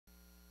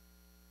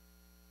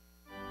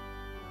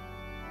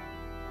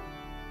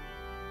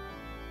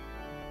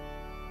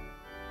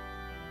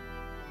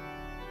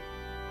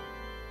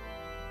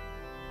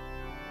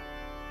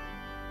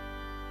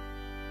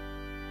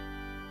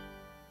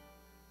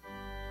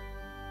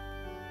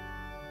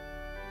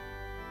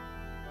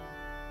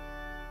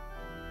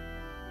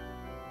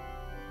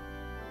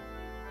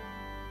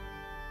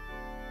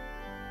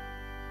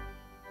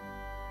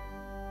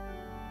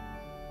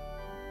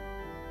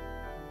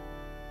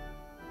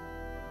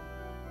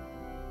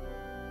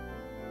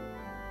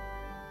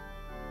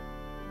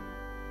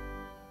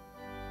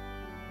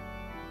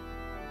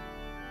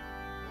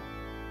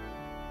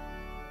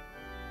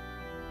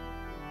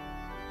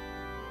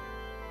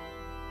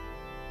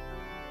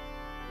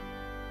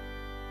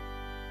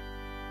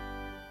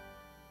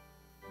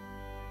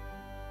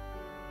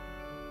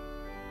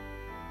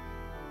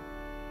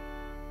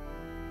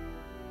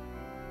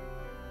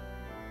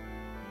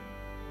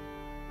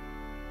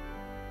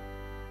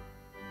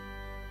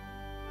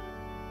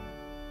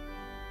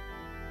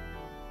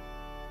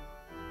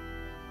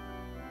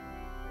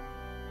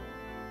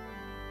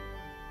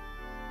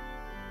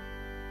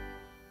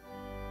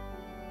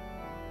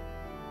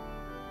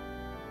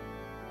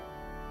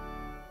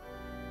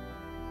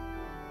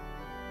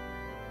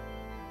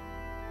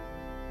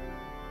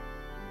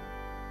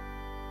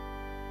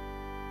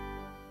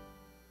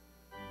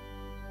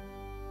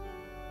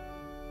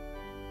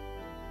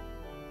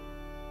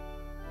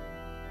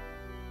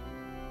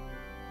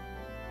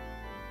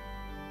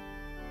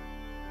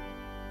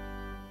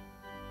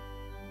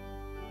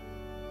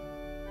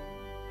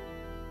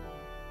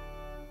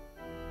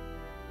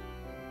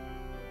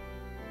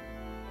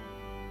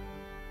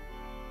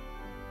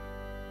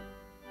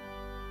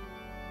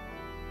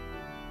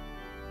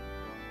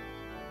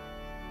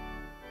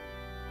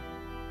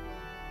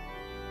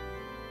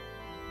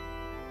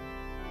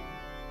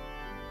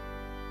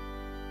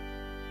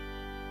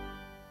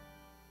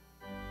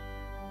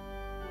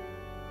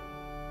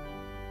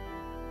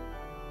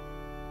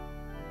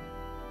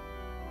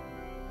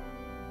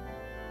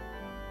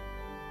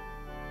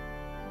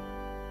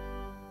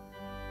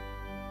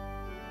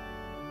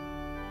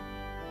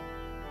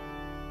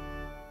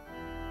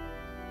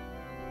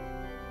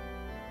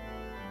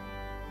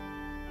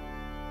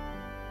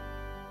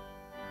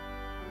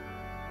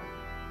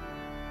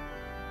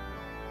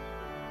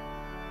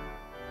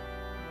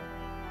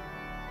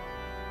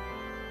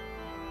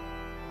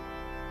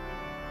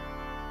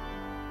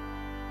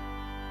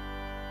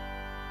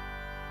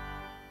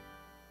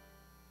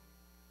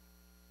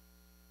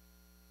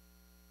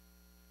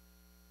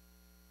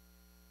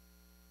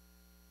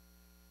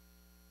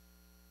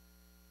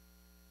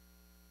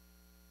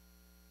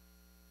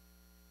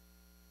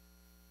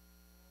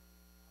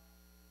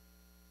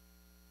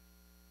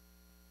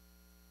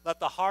Let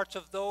the hearts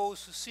of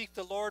those who seek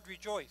the Lord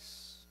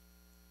rejoice.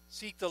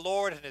 Seek the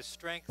Lord in his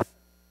strength.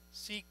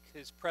 Seek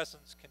his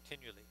presence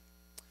continually.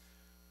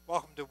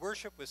 Welcome to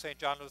worship with St.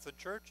 John Lutheran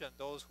Church and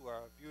those who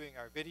are viewing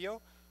our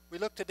video. We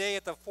look today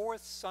at the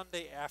fourth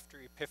Sunday after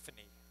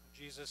Epiphany.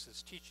 Jesus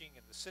is teaching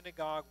in the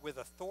synagogue with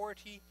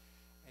authority,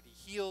 and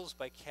he heals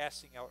by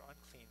casting out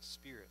unclean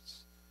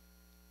spirits.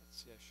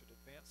 Let's see, I should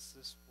advance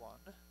this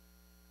one.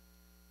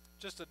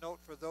 Just a note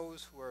for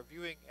those who are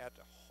viewing at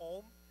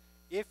home.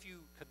 If you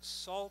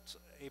consult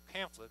a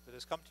pamphlet that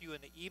has come to you in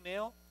the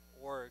email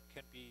or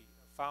can be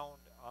found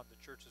on the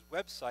church's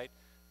website,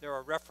 there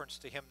are reference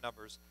to hymn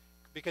numbers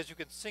because you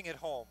can sing at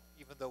home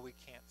even though we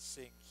can't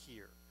sing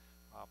here.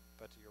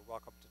 But you're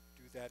welcome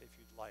to do that if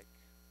you'd like.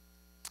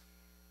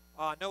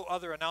 No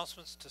other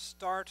announcements to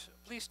start.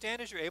 Please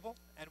stand as you're able,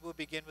 and we'll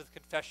begin with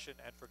confession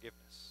and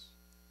forgiveness.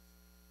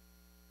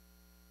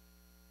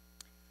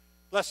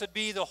 Blessed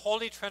be the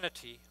Holy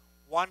Trinity,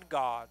 one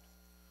God,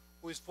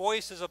 whose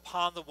voice is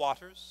upon the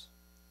waters,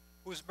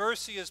 whose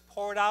mercy is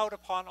poured out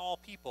upon all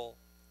people,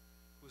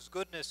 whose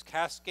goodness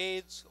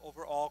cascades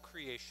over all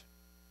creation.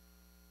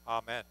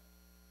 Amen.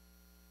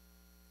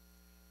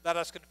 Let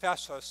us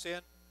confess our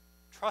sin,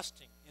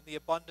 trusting in the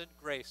abundant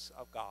grace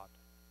of God.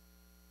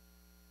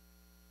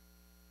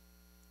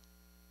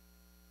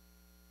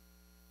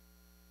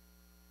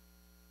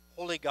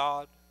 Holy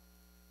God,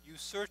 you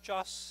search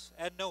us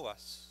and know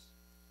us.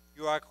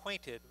 You are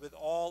acquainted with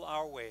all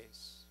our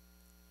ways.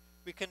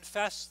 We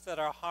confess that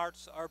our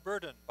hearts are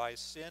burdened by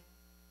sin,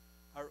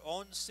 our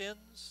own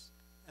sins,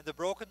 and the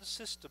broken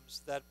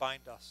systems that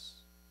bind us.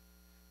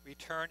 We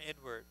turn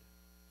inward,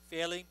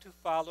 failing to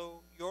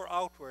follow your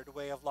outward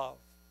way of love.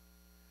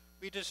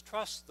 We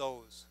distrust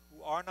those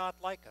who are not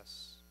like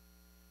us.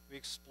 We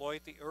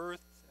exploit the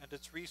earth and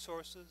its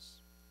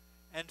resources,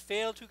 and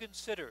fail to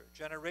consider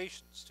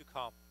generations to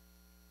come.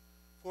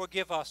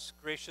 Forgive us,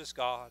 gracious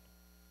God,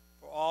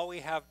 for all we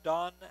have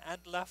done and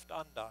left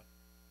undone.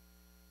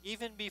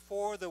 Even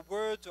before the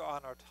words are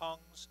on our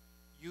tongues,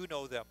 you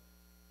know them.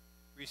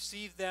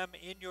 Receive them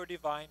in your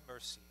divine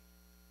mercy.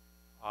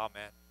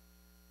 Amen.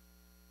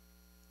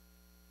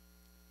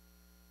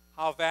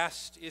 How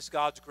vast is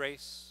God's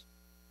grace!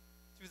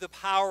 Through the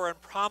power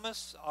and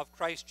promise of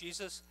Christ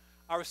Jesus,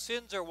 our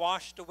sins are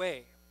washed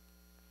away,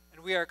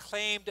 and we are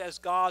claimed as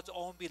God's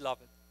own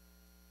beloved.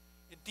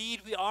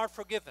 Indeed, we are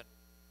forgiven.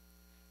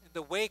 In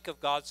the wake of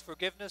God's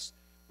forgiveness,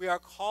 we are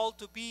called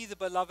to be the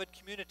beloved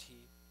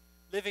community,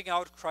 living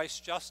out Christ's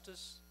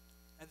justice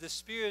and the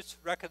Spirit's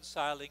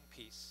reconciling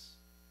peace.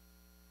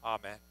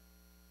 Amen.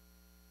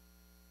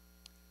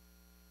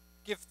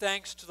 Give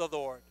thanks to the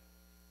Lord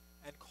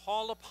and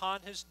call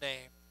upon his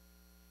name.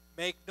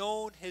 Make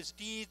known his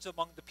deeds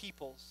among the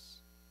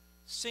peoples.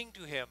 Sing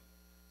to him,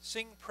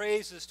 sing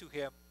praises to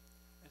him,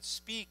 and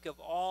speak of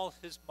all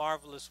his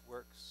marvelous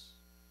works.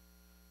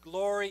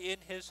 Glory in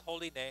his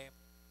holy name.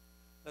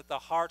 Let the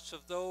hearts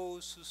of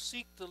those who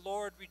seek the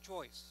Lord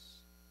rejoice.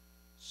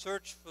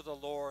 Search for the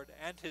Lord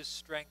and his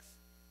strength.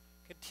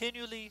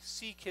 Continually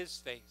seek his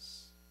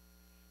face.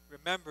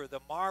 Remember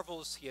the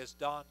marvels he has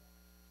done,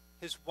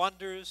 his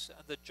wonders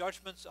and the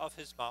judgments of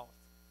his mouth.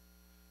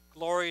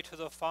 Glory to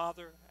the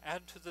Father,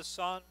 and to the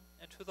Son,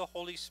 and to the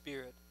Holy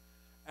Spirit,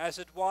 as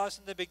it was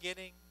in the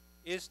beginning,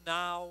 is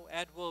now,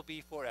 and will be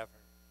forever.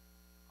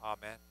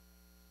 Amen.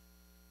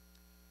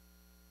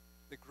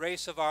 The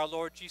grace of our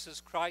Lord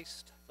Jesus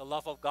Christ, the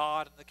love of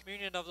God, and the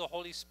communion of the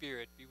Holy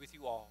Spirit be with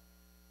you all.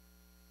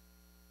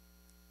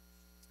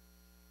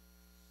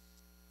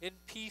 In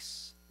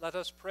peace, let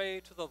us pray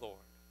to the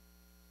Lord.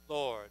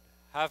 Lord,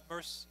 have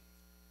mercy.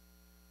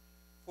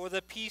 For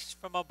the peace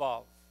from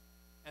above,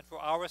 and for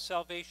our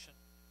salvation,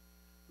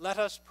 let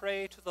us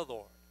pray to the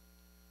Lord.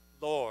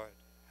 Lord,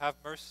 have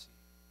mercy.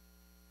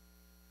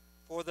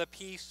 For the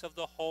peace of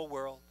the whole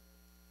world,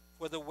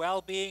 for the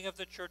well-being of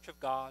the Church of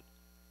God,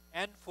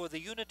 and for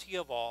the unity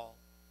of all,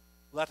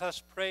 let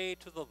us pray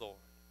to the Lord.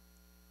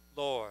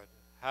 Lord,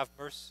 have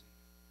mercy.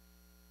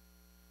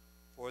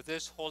 For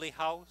this holy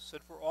house,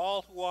 and for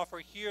all who offer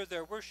here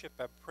their worship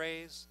and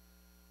praise,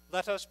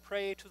 let us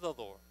pray to the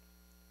Lord.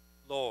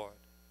 Lord,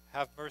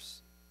 have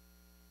mercy.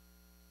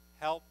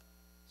 Help,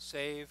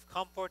 save,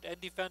 comfort, and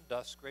defend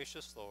us,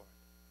 gracious Lord.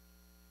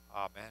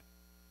 Amen.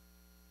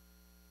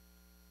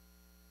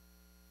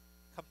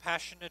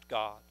 Compassionate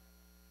God,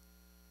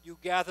 you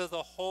gather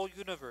the whole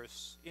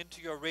universe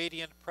into your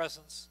radiant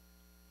presence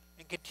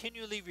and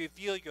continually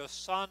reveal your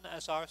Son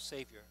as our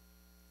Savior.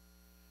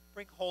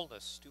 Bring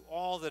wholeness to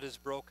all that is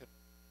broken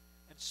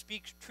and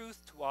speak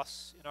truth to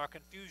us in our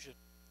confusion,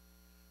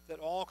 that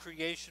all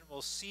creation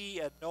will see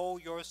and know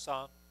your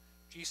Son,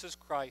 Jesus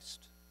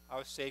Christ,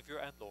 our Savior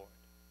and Lord.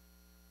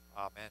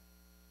 Amen.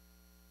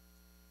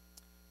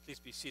 Please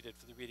be seated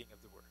for the reading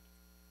of the Word.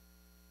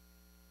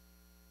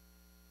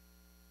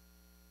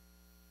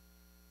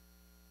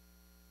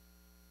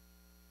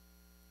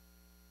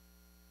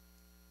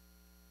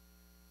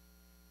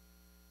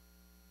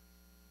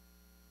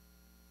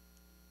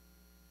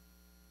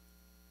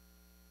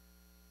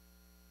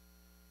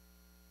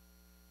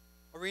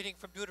 A reading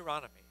from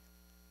Deuteronomy.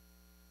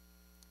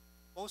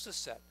 Moses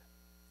said,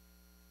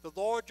 "The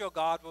Lord your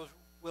God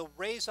will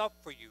raise up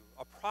for you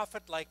a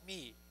prophet like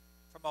me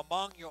from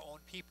among your own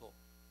people.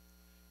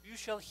 You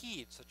shall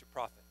heed such a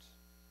prophet.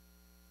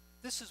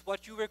 This is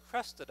what you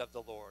requested of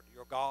the Lord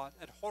your God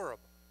at Horeb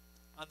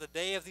on the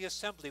day of the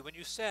assembly when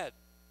you said,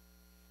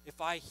 'If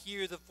I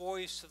hear the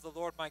voice of the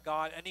Lord my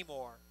God any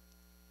more,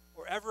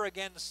 or ever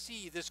again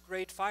see this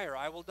great fire,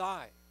 I will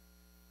die.'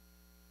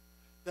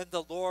 Then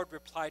the Lord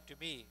replied to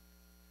me,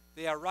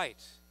 'They are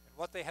right in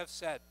what they have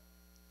said.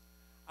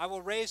 I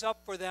will raise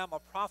up for them a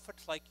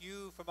prophet like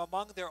you from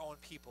among their own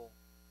people.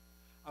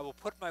 I will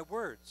put my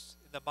words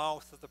in the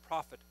mouth of the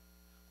prophet,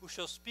 who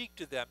shall speak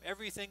to them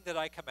everything that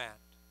I command.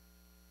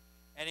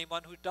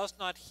 Anyone who does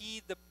not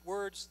heed the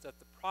words that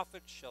the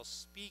prophet shall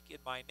speak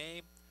in my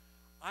name,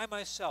 I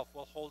myself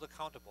will hold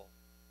accountable.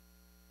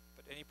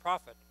 But any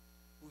prophet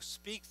who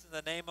speaks in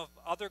the name of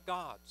other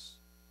gods,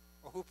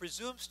 or who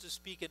presumes to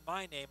speak in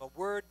my name a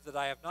word that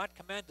I have not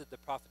commanded the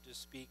prophet to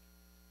speak,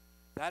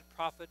 that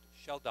prophet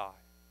shall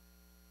die.'"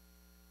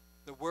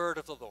 The word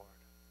of the Lord.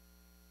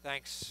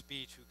 Thanks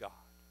be to God.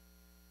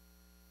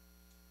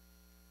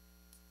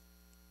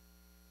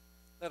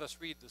 Let us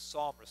read the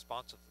psalm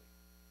responsively.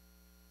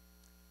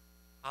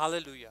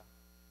 Hallelujah.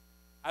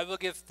 I will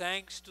give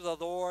thanks to the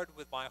Lord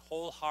with my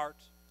whole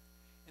heart,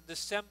 in the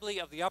assembly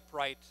of the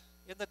upright,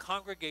 in the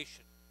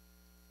congregation.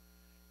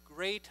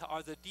 Great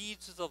are the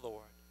deeds of the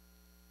Lord.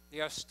 They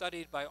are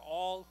studied by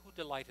all who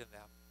delight in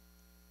them.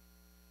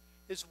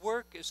 His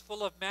work is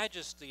full of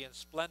majesty and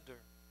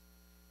splendor,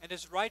 and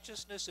his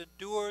righteousness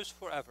endures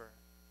forever.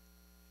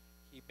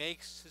 He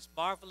makes his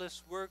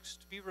marvelous works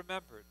to be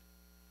remembered.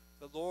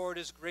 The Lord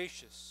is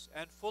gracious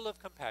and full of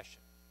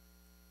compassion.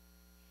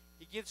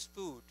 He gives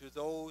food to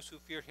those who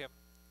fear him.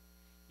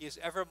 He is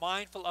ever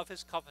mindful of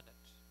his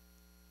covenant.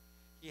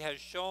 He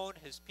has shown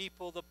his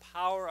people the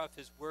power of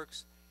his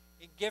works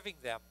in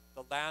giving them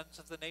the lands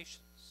of the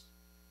nations.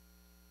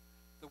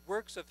 The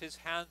works of his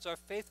hands are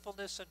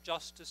faithfulness and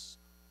justice.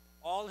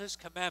 All his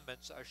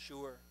commandments are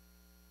sure.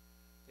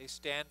 They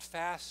stand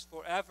fast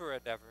forever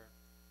and ever,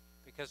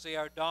 because they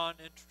are done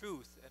in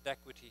truth and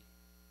equity.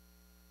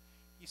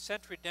 He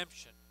sent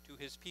redemption to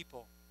his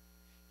people.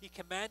 He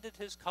commanded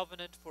his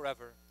covenant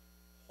forever.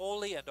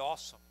 Holy and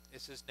awesome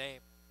is his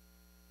name.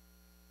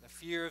 The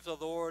fear of the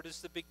Lord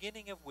is the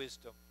beginning of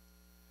wisdom.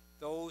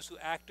 Those who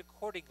act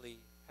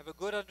accordingly have a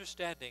good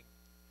understanding.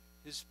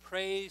 His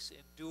praise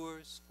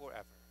endures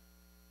forever.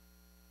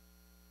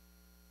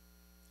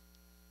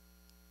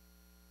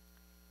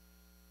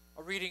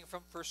 A reading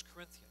from 1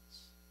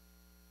 Corinthians.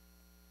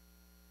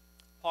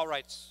 Paul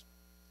writes,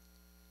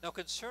 "Now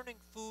concerning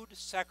food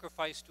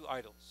sacrificed to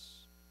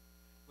idols,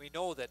 we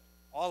know that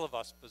all of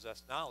us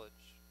possess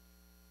knowledge.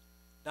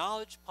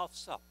 Knowledge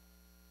puffs up,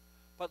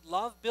 but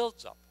love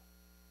builds up.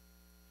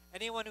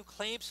 Anyone who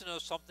claims to know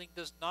something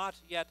does not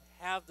yet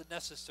have the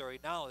necessary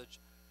knowledge,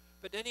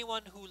 but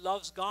anyone who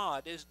loves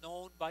God is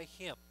known by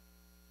him.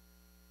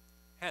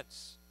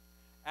 Hence,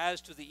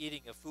 as to the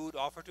eating of food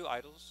offered to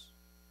idols,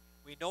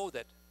 we know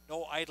that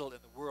no idol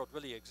in the world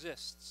really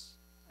exists,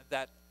 and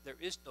that there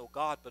is no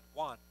God but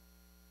one.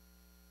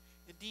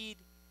 Indeed,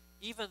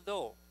 even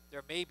though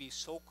there may be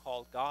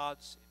so-called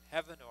gods in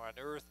heaven or on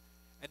earth,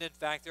 and in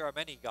fact there are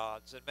many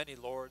gods and many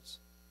lords,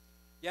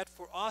 yet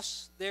for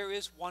us there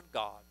is one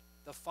God,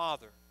 the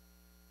Father,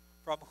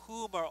 from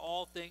whom are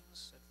all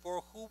things and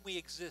for whom we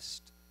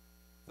exist,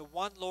 the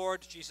one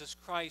Lord Jesus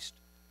Christ,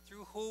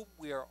 through whom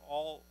are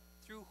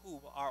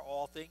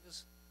all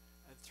things,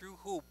 and through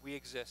whom we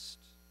exist.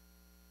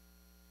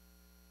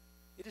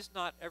 It is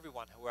not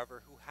everyone, however,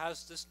 who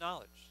has this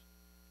knowledge.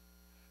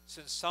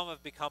 Since some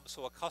have become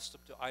so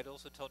accustomed to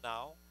idols until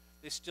now,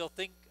 they still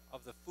think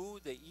of the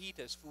food they eat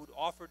as food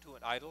offered to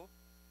an idol,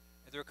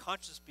 and their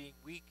conscience being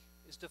weak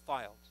is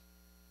defiled.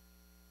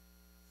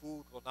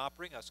 Food will not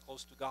bring us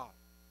close to God.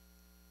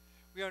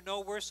 We are no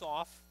worse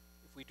off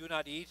if we do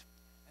not eat,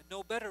 and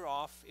no better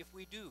off if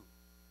we do.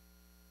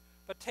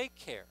 But take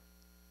care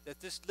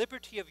that this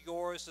liberty of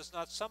yours does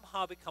not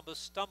somehow become a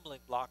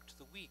stumbling block to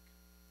the weak.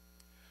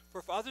 For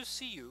if others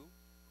see you,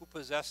 who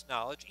possess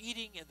knowledge,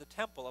 eating in the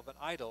temple of an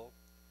idol,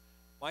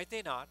 might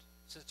they not,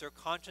 since their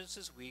conscience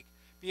is weak,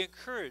 be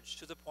encouraged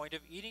to the point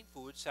of eating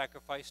food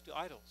sacrificed to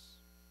idols?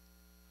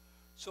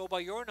 So by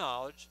your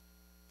knowledge,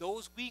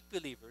 those weak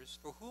believers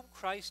for whom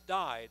Christ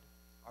died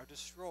are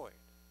destroyed.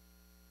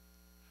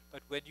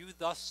 But when you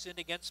thus sin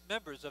against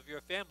members of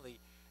your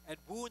family and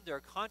wound their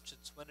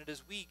conscience when it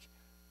is weak,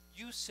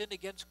 you sin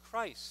against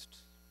Christ.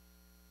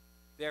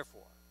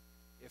 Therefore,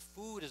 if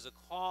food is a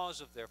cause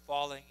of their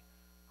falling,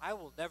 I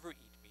will never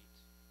eat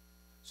meat,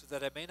 so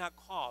that I may not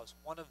cause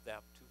one of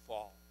them to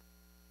fall."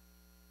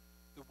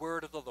 The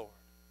word of the Lord.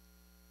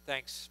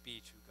 Thanks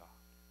be to God.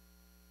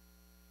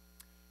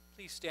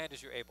 Please stand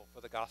as you're able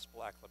for the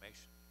gospel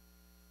acclamation.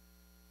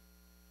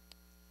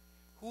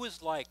 Who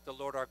is like the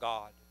Lord our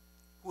God,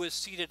 who is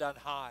seated on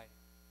high,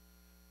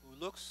 who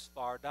looks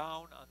far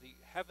down on the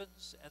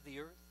heavens and the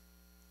earth?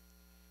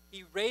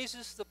 He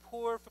raises the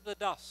poor from the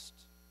dust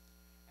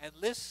and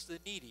lifts the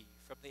needy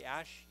from the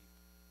ash heap.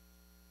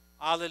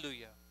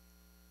 Alleluia.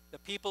 The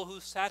people who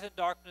sat in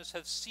darkness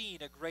have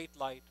seen a great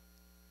light.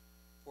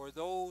 For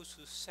those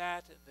who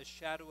sat in the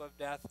shadow of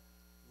death,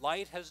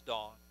 light has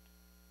dawned.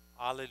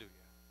 Alleluia.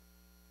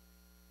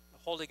 The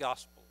Holy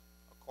Gospel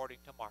according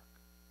to Mark.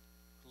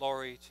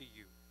 Glory to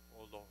you,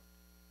 O Lord.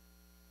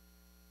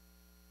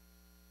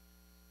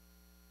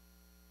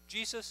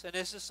 Jesus and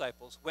his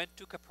disciples went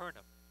to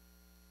Capernaum.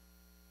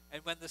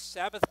 And when the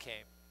Sabbath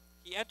came,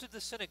 he entered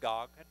the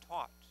synagogue and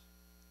taught.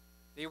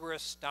 They were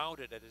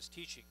astounded at his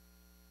teaching,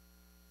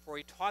 for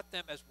he taught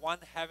them as one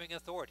having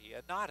authority,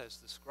 and not as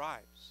the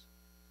scribes.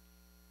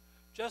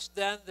 Just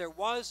then there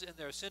was in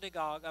their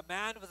synagogue a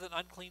man with an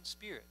unclean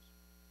spirit.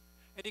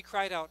 And he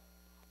cried out,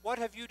 "What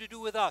have you to do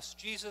with us,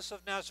 Jesus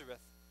of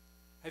Nazareth?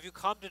 Have you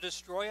come to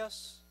destroy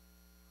us?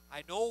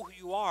 I know who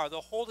you are,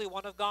 the Holy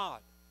One of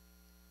God."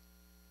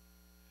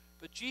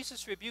 But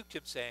Jesus rebuked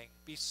him, saying,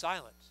 "Be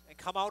silent, and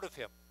come out of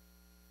him."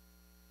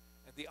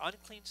 And the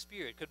unclean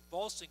spirit,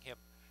 convulsing him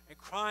and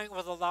crying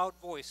with a loud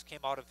voice, came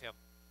out of him.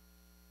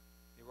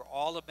 They were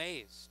all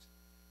amazed,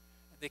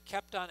 and they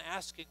kept on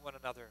asking one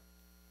another,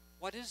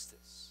 "What is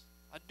this?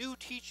 A new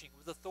teaching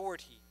with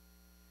authority.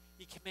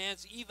 He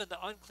commands even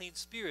the unclean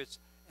spirits,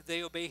 and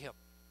they obey him."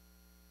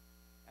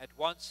 At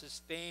once his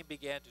fame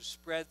began to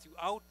spread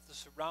throughout the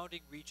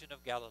surrounding region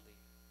of Galilee.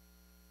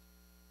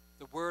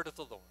 The word of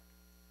the Lord.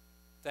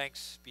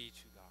 Thanks be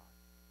to God.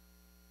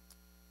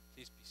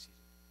 Please be seated.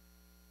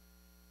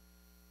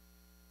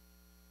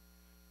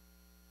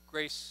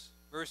 Grace,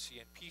 mercy,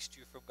 and peace to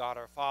you from God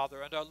our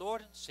Father and our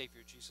Lord and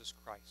Savior Jesus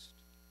Christ.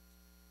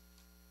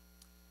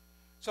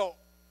 So,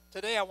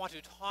 today I want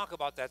to talk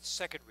about that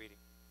second reading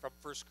from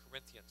 1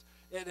 Corinthians.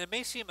 And it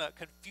may seem a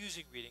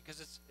confusing reading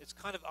because it's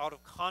kind of out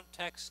of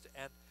context,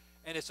 and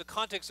it's a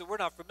context that we're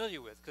not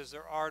familiar with because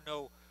there are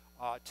no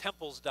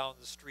temples down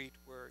the street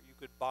where you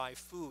could buy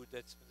food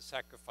that's been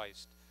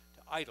sacrificed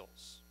to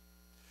idols.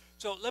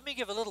 So let me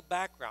give a little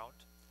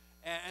background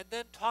and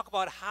then talk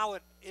about how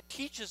it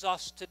teaches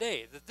us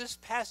today, that this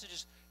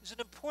passage is an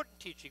important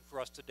teaching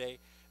for us today,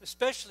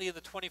 especially in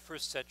the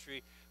 21st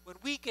century when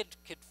we get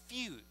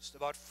confused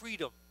about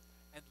freedom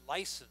and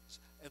license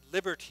and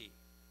liberty.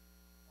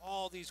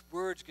 All these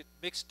words get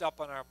mixed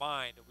up in our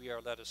mind and we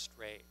are led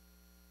astray.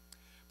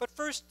 But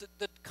first,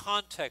 the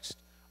context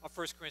of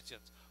 1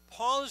 Corinthians.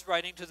 Paul is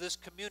writing to this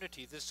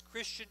community, this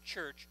Christian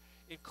church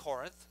in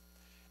Corinth,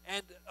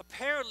 and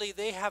apparently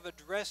they have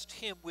addressed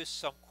him with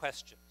some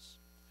questions.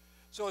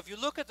 So if you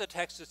look at the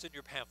text that's in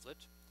your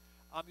pamphlet,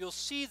 you'll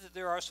see that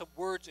there are some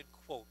words in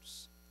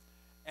quotes.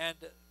 And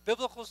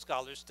biblical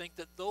scholars think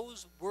that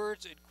those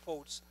words in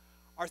quotes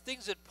are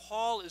things that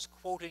Paul is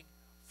quoting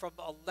from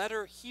a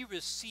letter he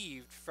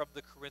received from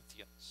the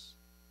Corinthians.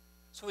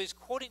 So he's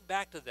quoting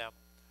back to them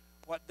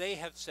what they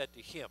have said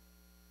to him.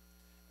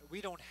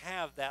 We don't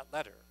have that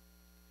letter.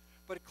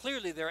 But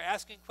clearly they're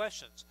asking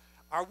questions.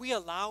 Are we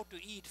allowed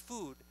to eat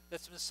food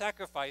that's been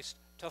sacrificed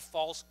to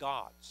false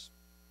gods?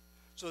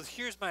 So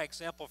here's my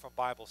example from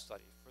Bible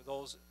study. For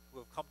those who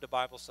have come to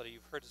Bible study,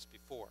 you've heard this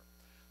before.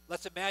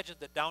 Let's imagine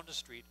that down the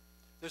street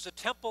there's a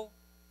temple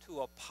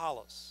to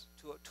Apollos,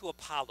 to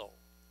Apollo.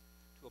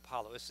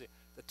 It's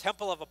the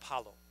temple of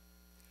Apollo.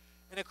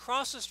 And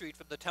across the street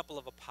from the temple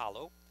of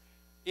Apollo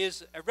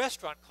is a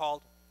restaurant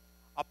called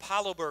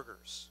Apollo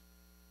Burgers.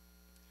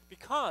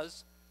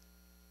 Because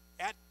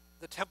at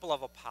the temple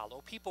of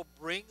Apollo, people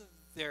bring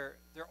their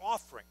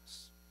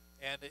offerings.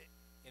 And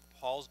in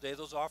Paul's day,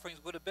 those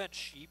offerings would have been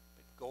sheep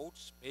and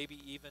goats, maybe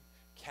even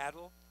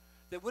cattle,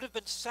 that would have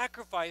been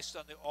sacrificed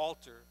on the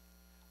altar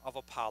of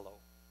Apollo.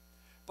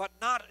 But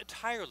not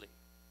entirely.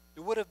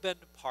 There would have been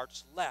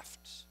parts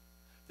left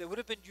that would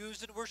have been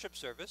used in worship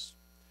service,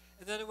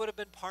 and then there would have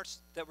been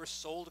parts that were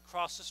sold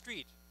across the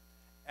street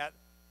at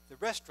the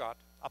restaurant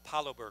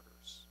Apollo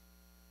Burgers.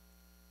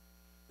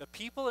 The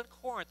people in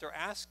Corinth are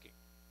asking,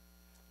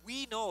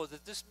 we know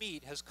that this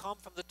meat has come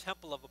from the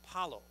temple of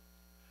Apollo.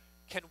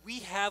 Can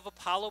we have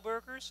Apollo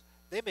Burgers?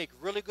 They make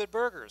really good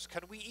burgers.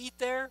 Can we eat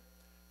there?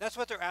 That's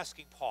what they're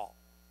asking Paul.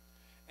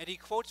 And he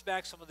quotes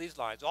back some of these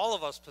lines. All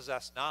of us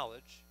possess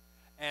knowledge,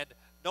 and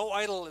no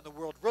idol in the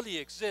world really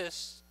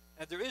exists,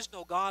 and there is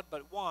no God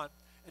but one,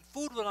 and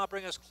food will not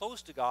bring us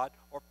close to God,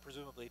 or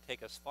presumably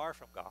take us far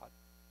from God.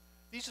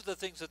 These are the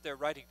things that they're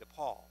writing to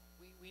Paul.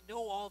 We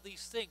know all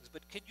these things,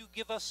 but can you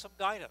give us some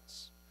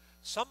guidance?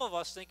 Some of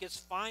us think it's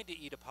fine to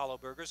eat Apollo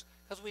burgers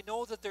because we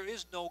know that there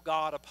is no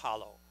God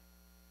Apollo.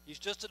 He's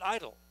just an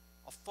idol,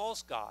 a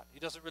false god. He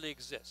doesn't really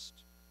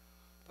exist.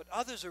 But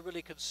others are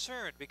really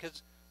concerned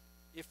because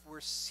if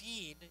we're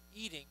seen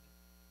eating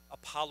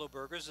Apollo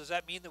burgers, does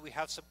that mean that we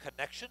have some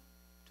connection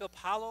to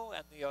Apollo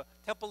and the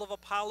temple of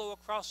Apollo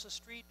across the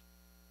street?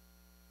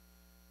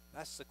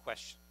 That's the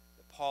question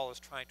that Paul is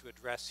trying to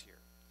address here.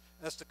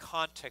 And that's the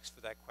context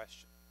for that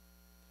question.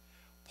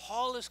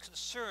 Paul is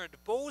concerned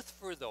both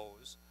for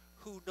those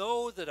who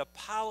know that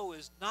Apollo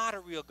is not a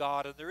real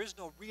god and there is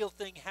no real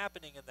thing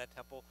happening in that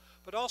temple,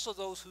 but also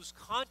those whose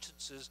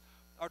consciences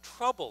are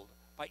troubled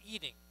by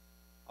eating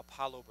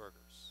Apollo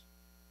burgers.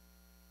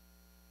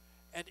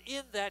 And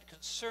in that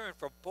concern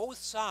for both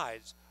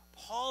sides,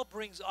 Paul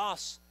brings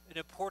us an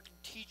important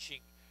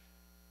teaching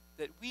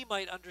that we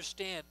might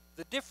understand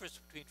the difference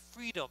between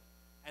freedom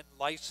and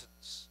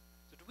license,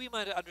 that we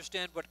might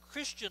understand what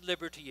Christian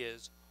liberty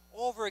is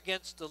over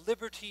against the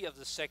liberty of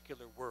the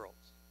secular world.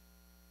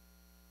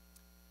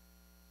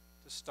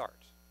 To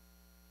start,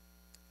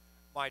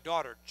 my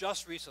daughter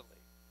just recently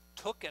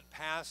took and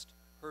passed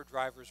her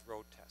driver's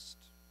road test.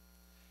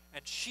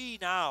 And she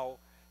now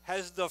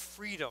has the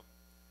freedom,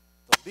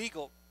 the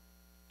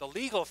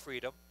legal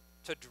freedom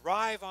to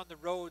drive on the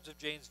roads of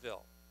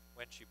Janesville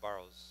when she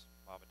borrows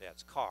mom and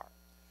dad's car.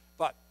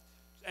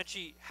 And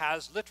she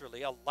has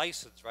literally a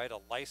license, right? A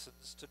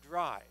license to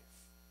drive.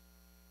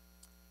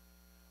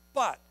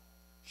 But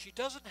she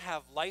doesn't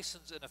have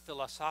license in a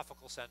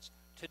philosophical sense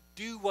to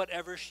do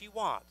whatever she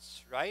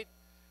wants, right?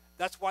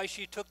 That's why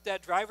she took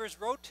that driver's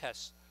road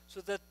test,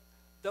 so that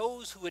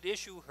those who would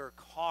issue her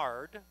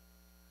card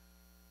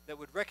that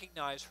would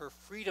recognize her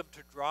freedom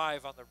to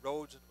drive on the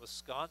roads in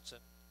Wisconsin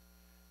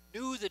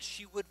knew that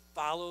she would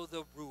follow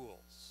the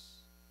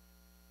rules.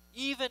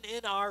 Even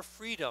in our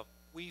freedom,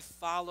 we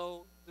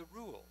follow the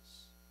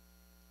rules.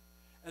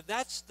 And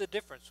that's the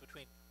difference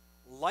between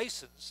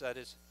license, that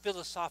is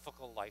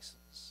philosophical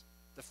license,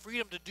 the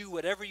freedom to do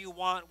whatever you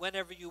want,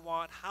 whenever you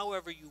want,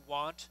 however you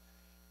want,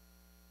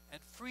 and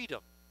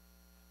freedom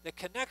that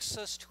connects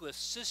us to a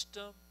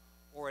system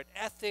or an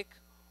ethic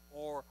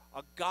or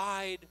a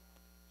guide,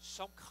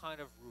 some kind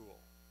of rule.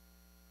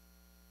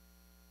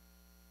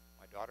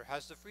 My daughter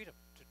has the freedom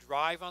to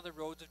drive on the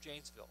roads of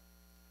Janesville,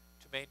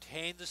 to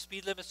maintain the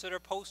speed limits that are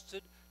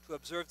posted, to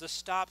observe the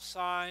stop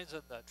signs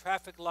and the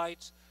traffic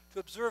lights, to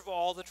observe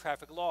all the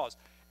traffic laws.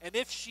 And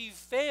if she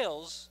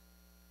fails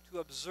to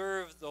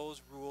observe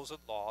those rules and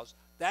laws,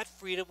 that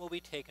freedom will be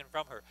taken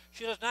from her.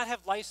 She does not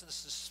have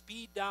license to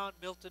speed down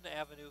Milton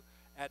Avenue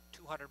at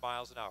 200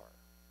 miles an hour.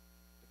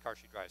 The car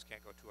she drives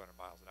can't go 200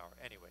 miles an hour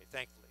anyway,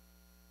 thankfully.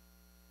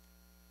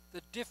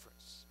 The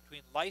difference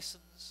between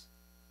license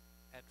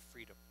and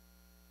freedom.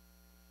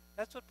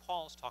 That's what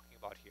Paul is talking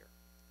about here.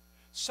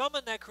 Some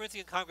in that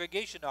Corinthian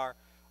congregation are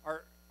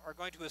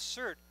going to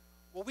assert,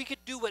 well, we can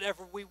do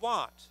whatever we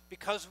want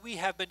because we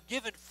have been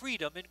given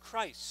freedom in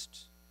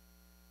Christ.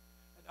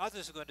 And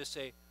others are going to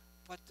say,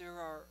 but there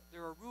are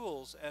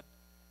rules,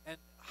 and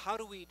how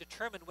do we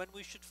determine when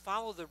we should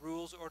follow the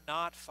rules or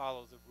not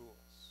follow the rules?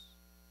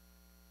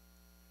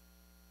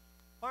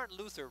 Martin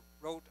Luther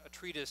wrote a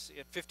treatise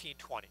in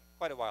 1520,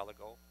 quite a while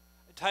ago,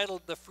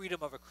 entitled The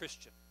Freedom of a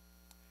Christian.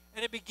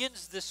 And it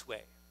begins this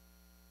way.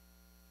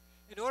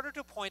 In order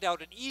to point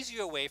out an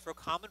easier way for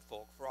common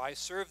folk, for I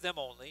serve them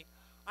only,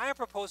 I am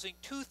proposing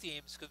two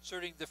themes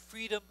concerning the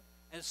freedom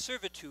and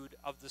servitude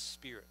of the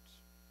Spirit.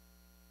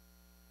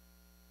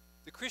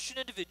 The Christian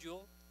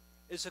individual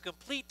is a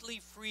completely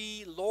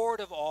free Lord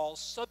of all,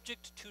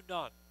 subject to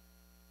none.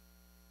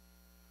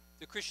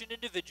 The Christian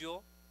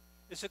individual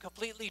is a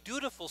completely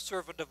dutiful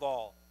servant of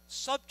all,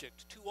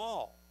 subject to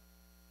all.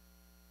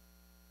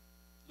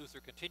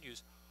 Luther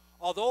continues,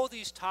 although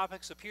these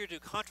topics appear to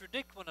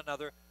contradict one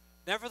another,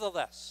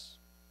 nevertheless,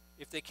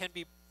 if they can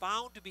be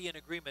found to be in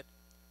agreement,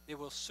 they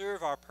will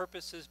serve our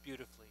purposes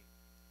beautifully.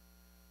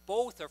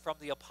 Both are from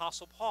the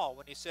Apostle Paul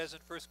when he says in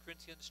 1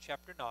 Corinthians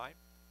chapter 9,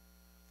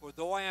 for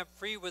though I am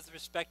free with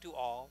respect to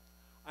all,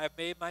 I have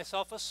made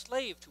myself a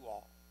slave to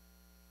all.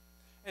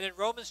 And in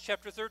Romans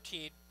chapter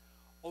 13,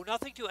 owe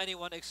nothing to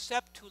anyone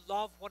except to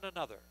love one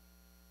another.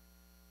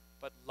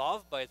 But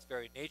love by its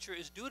very nature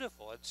is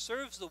dutiful and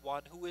serves the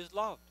one who is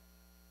loved.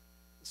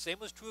 The same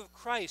was true of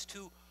Christ,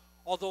 who,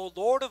 although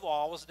Lord of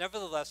all, was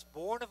nevertheless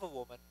born of a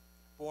woman,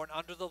 born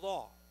under the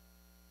law,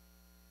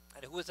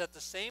 and who was at the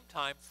same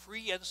time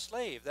free and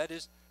slave, that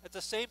is, at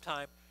the same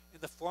time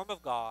in the form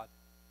of God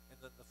and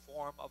in the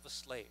form of a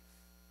slave.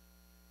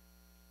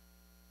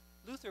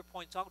 Luther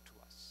points out to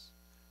us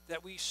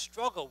that we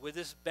struggle with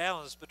this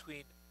balance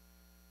between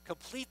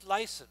complete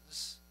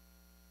license,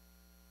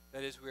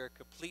 that is, we are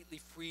completely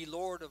free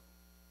Lord of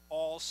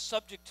all,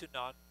 subject to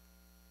none,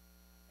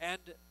 and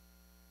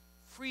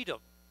freedom,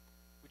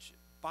 which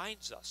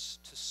binds us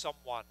to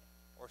someone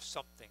or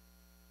something,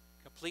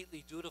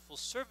 completely dutiful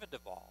servant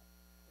of all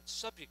and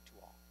subject to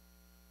all.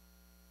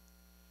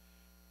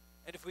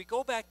 And if we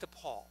go back to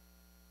Paul,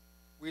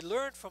 we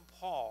learn from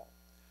Paul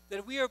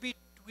that we are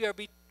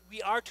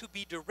to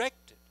be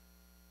directed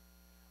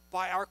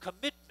by our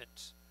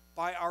commitment,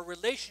 by our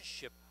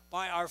relationship,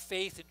 by our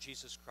faith in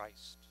Jesus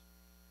Christ.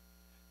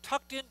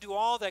 Tucked into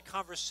all that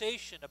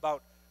conversation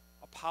about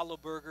Apollo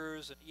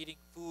burgers and eating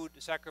food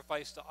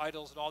sacrificed to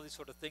idols and all these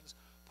sort of things,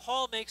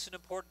 Paul makes an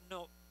important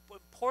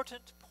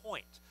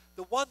point,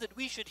 the one that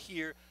we should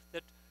hear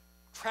that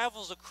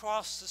travels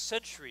across the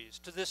centuries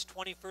to this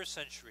 21st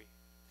century.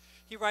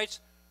 He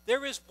writes,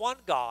 there is one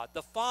God,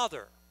 the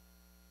Father,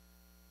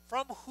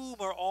 from whom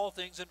are all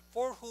things and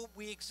for whom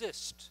we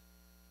exist.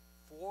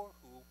 For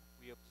whom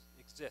we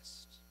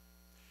exist.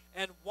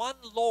 And one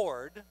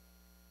Lord, the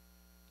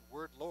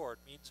word Lord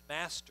means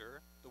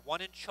master, the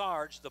one in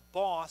charge, the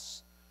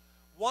boss,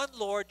 one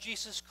Lord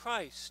Jesus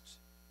Christ,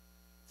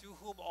 through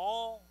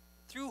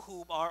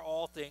whom are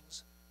all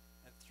things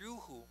and through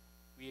whom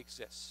we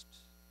exist.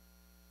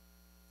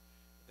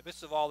 the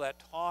midst of all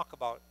that talk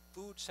about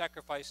food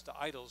sacrificed to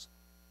idols,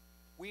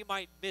 we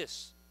might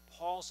miss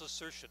Paul's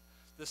assertion.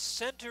 The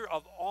center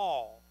of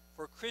all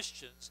for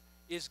Christians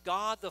is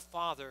God the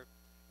Father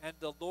and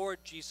the Lord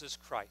Jesus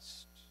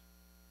Christ.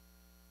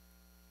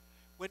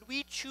 When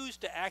we choose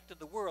to act in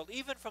the world,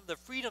 even from the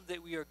freedom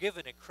that we are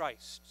given in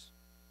Christ,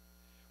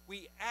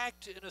 we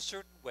act in a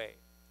certain way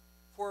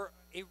for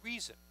a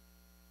reason.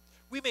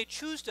 We may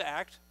choose to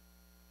act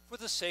for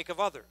the sake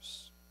of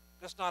others.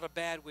 That's not a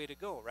bad way to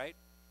go, right?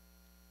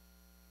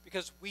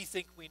 Because we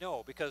think we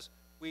know, because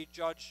we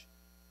judge,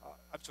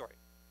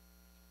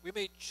 we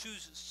may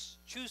choose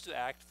to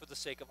act for the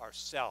sake of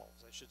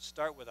ourselves. I should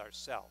start with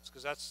ourselves,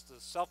 because that's the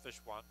selfish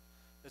one.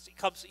 It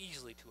comes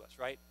easily to us,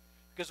 right?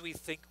 Because we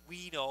think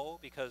we know,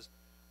 because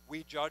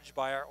we judge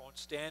by our own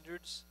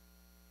standards,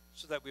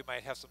 so that we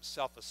might have some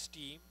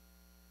self-esteem.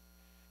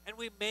 And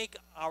we make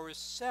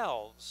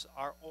ourselves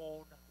our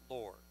own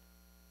Lord.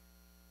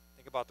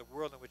 Think about the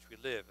world in which we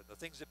live and the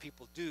things that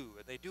people do,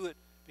 and they do it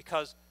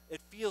because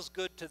it feels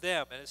good to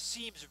them and it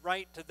seems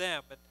right to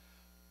them, and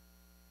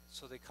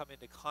so they come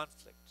into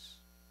conflict.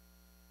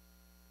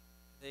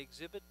 They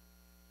exhibit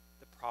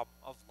the problem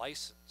of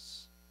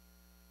license,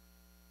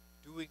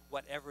 doing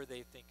whatever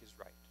they think is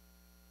right.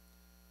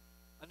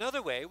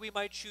 Another way, we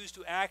might choose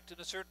to act in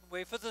a certain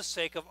way for the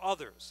sake of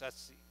others.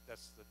 That's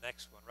the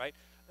next one, right?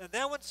 And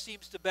that one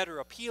seems to better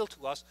appeal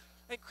to us.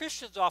 And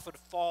Christians often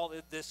fall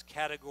in this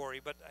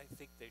category, but I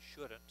think they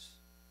shouldn't.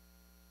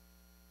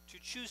 To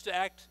choose to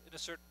act in a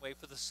certain way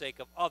for the sake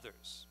of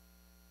others.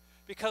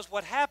 Because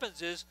what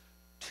happens is,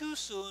 too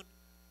soon,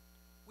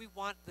 we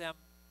want them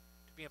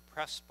to be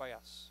impressed by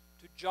us,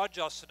 to judge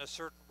us in a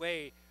certain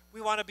way.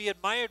 We want to be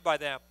admired by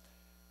them.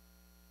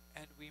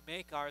 And we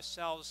make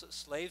ourselves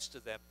slaves to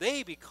them.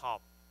 They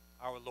become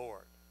our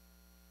Lord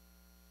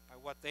by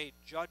what they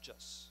judge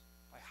us,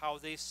 by how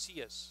they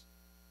see us,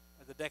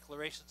 by the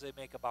declarations they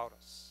make about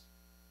us.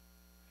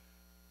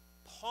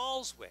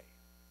 Paul's way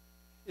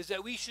is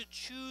that we should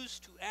choose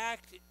to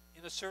act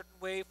in a certain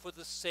way for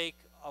the sake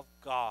of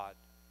God,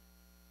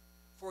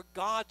 for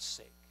God's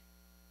sake.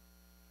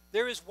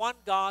 There is one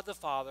God, the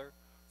Father,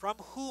 from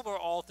whom are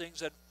all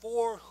things and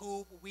for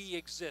whom we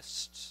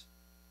exist.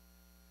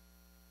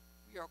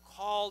 We are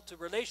called to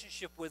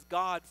relationship with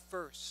God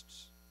first,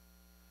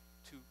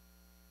 to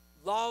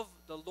love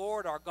the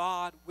Lord our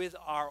God with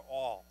our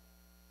all.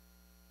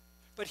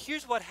 But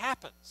here's what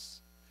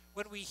happens.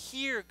 When we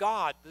hear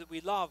God that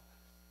we love,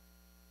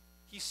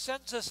 He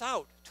sends us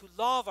out to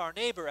love our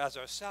neighbor as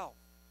ourselves.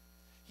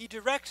 He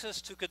directs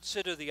us to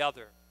consider the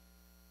other.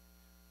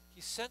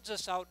 He sends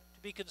us out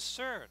to be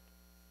concerned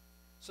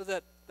so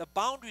that the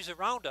boundaries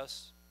around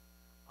us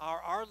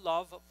are our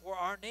love for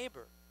our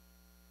neighbor.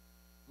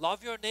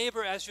 Love your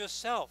neighbor as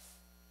yourself,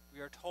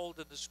 we are told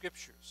in the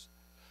Scriptures.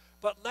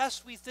 But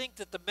lest we think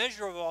that the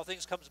measure of all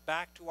things comes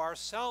back to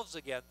ourselves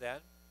again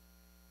then,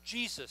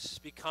 Jesus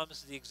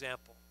becomes the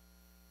example.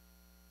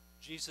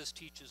 Jesus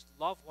teaches,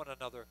 love one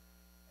another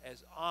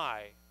as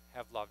I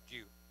have loved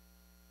you.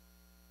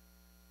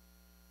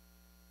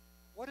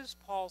 What is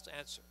Paul's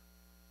answer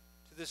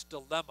to this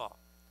dilemma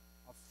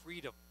of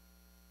freedom?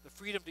 The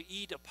freedom to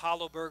eat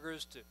Apollo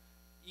burgers, to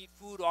eat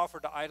food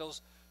offered to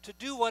idols, to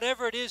do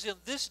whatever it is in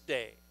this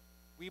day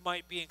we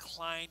might be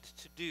inclined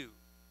to do.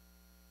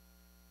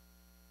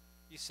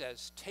 He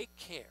says, take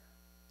care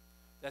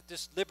that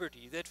this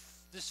liberty, that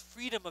this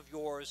freedom of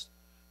yours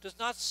does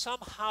not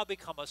somehow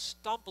become a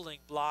stumbling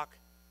block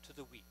to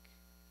the weak.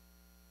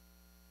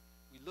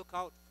 We look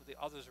out for the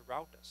others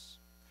around us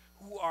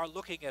who are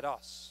looking at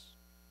us.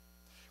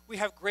 We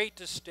have great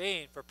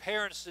disdain for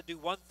parents to do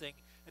one thing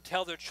and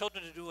tell their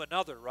children to do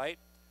another, right?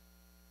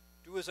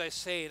 Do as I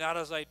say, not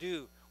as I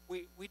do.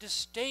 We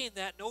disdain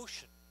that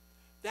notion.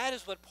 That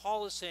is what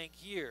Paul is saying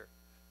here.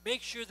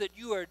 Make sure that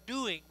you are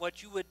doing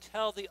what you would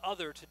tell the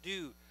other to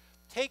do.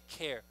 Take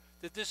care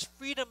that this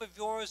freedom of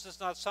yours does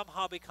not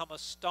somehow become a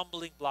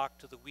stumbling block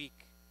to the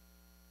weak.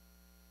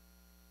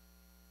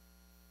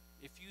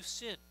 If you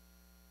sin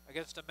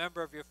against a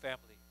member of your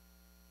family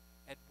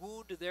and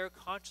wound their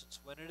conscience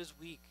when it is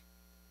weak,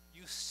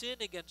 you sin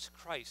against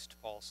Christ,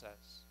 Paul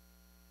says.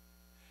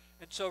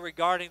 And so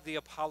regarding the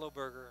Apollo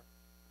burger,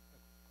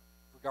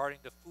 regarding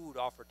the food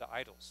offered to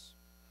idols,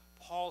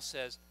 Paul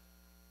says,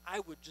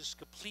 I would just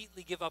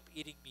completely give up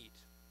eating meat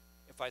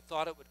if I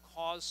thought it would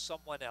cause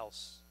someone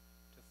else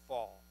to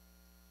fall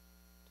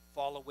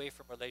away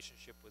from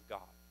relationship with God.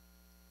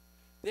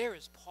 There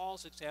is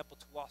Paul's example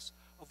to us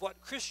of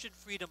what Christian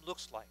freedom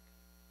looks like.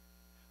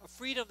 A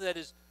freedom that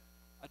is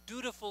a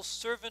dutiful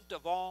servant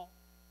of all,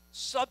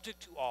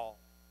 subject to all,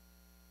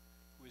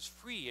 who is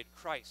free in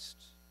Christ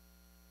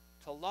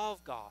to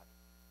love God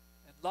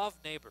and love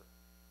neighbor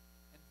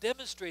and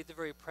demonstrate the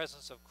very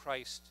presence of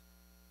Christ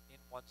in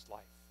one's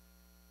life.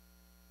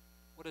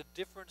 What a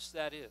difference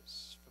that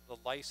is from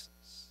the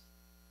license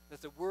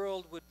that the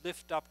world would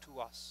lift up to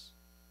us.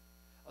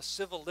 A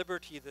civil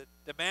liberty that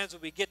demands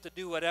that we get to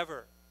do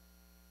whatever.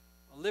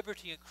 A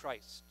liberty in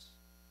Christ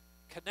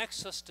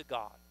connects us to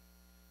God,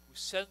 who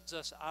sends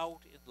us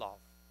out in love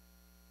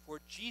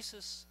for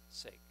Jesus'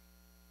 sake.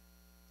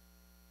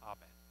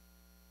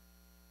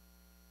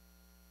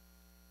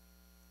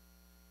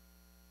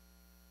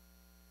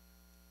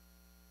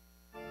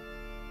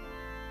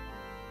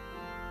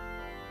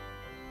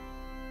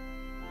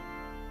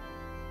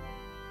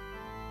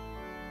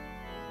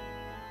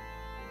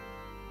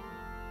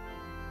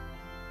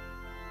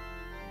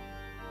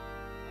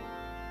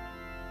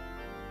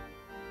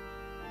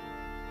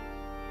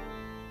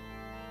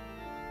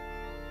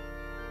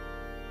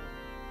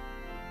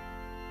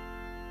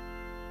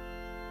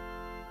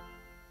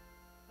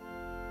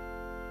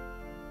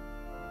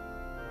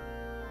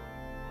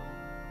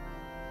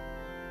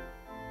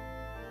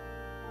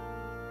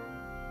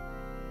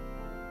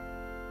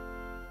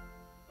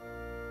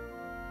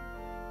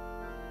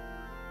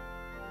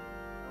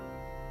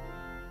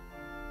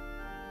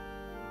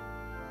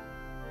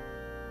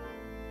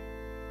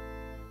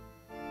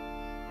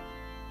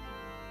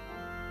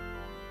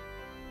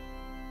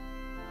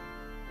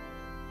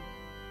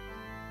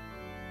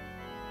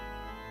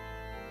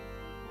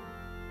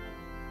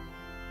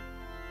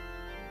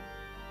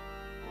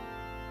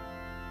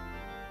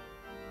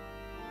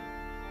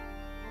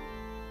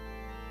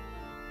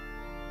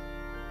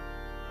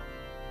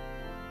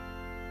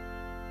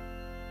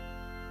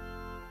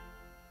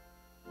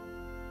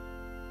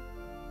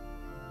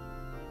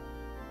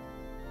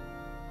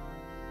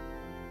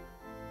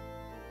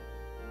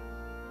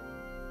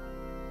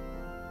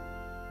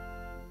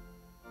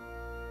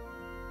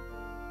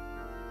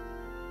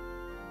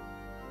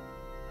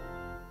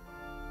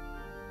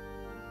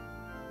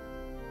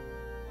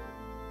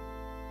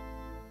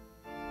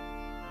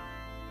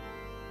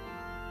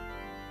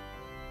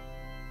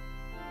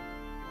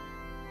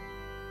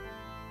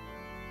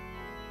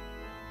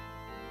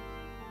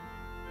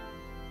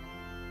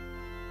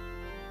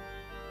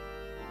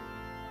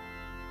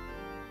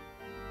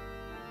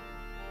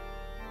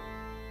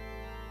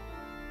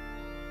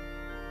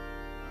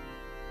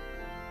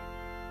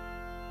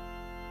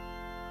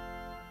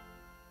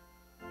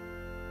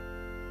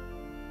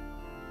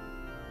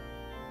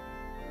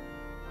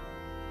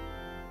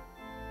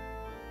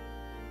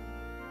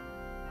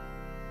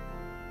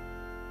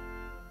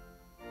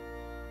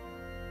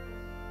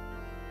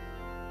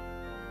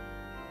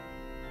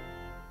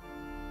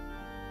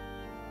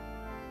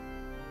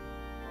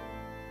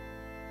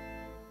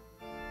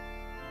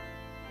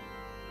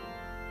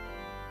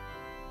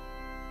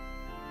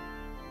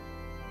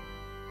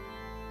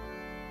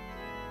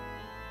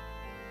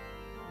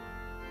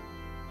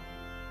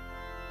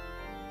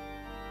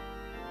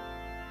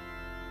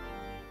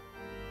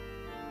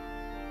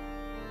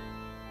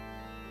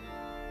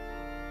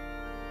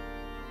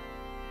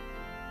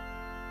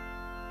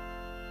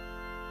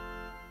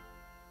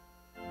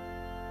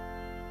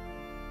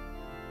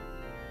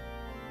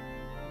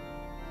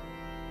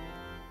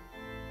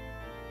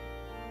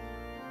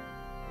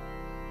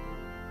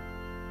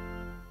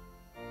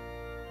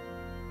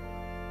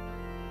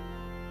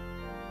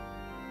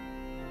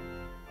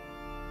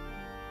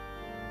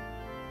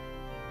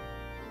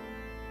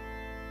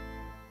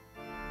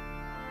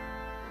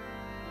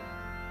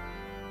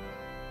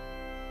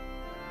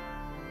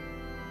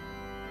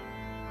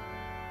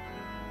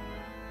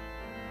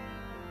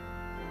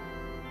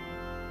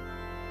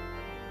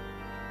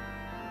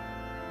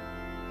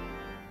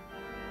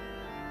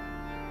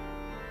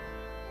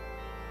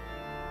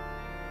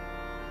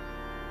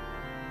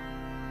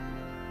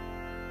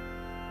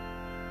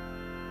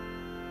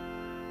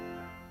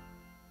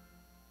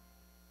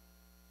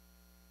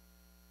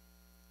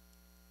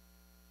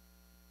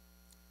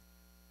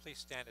 Please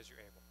stand as you're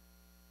able.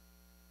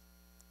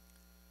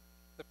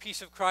 The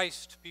peace of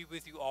Christ be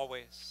with you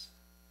always.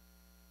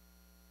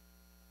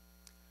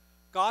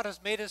 God has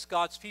made us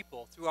God's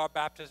people through our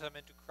baptism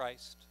into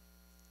Christ.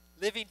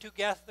 Living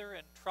together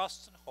in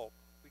trust and hope,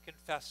 we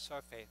confess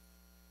our faith.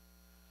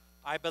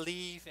 I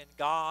believe in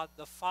God,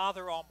 the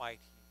Father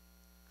Almighty,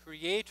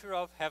 creator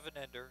of heaven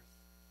and earth.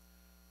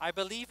 I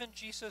believe in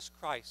Jesus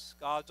Christ,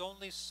 God's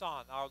only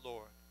Son, our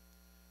Lord,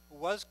 who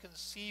was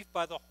conceived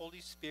by the Holy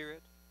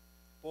Spirit,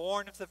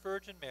 born of the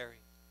Virgin Mary,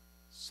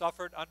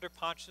 suffered under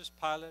Pontius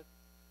Pilate,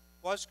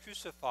 was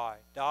crucified,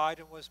 died,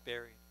 and was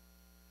buried.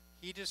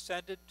 He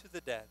descended to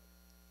the dead.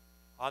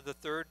 On the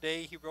third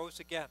day he rose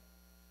again.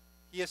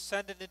 He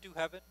ascended into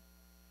heaven.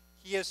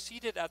 He is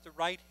seated at the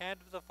right hand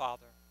of the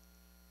Father,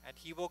 and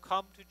he will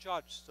come to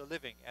judge the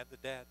living and the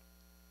dead.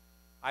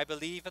 I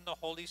believe in the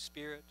Holy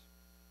Spirit,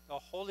 the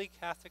Holy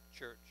Catholic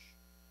Church,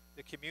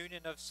 the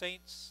communion of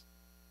saints,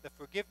 the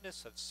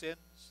forgiveness of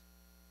sins,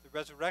 the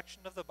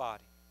resurrection of the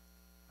body,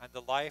 and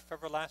the life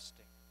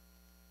everlasting.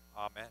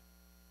 Amen.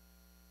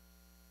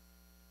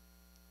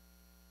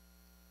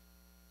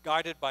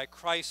 Guided by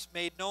Christ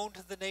made known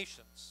to the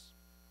nations,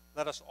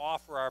 let us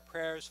offer our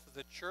prayers for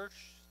the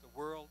church, the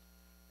world,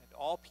 and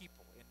all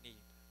people in need.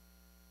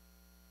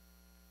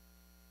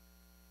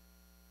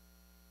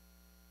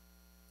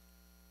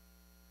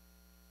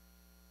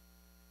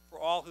 For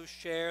all who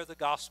share the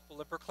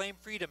gospel and proclaim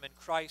freedom in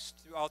Christ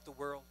throughout the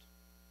world,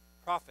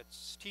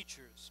 prophets,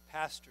 teachers,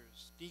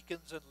 pastors,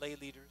 deacons, and lay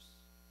leaders,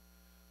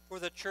 for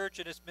the church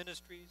and its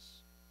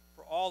ministries,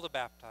 for all the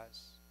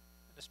baptized,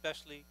 and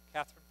especially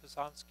Catherine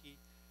Pisanski,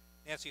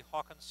 Nancy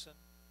Hawkinson,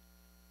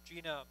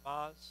 Gina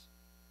Maz,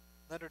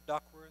 Leonard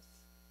Duckworth,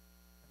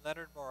 and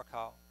Leonard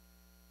Morikow.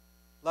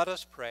 Let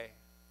us pray.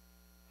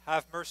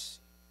 Have mercy,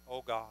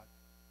 O God.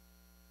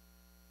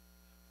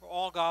 For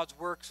all God's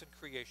works in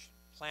creation,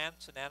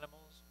 plants and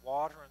animals,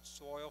 water and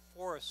soil,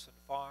 forests and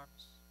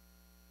farms,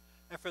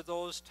 and for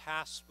those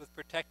tasked with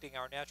protecting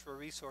our natural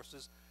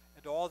resources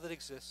and all that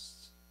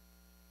exists,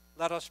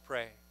 let us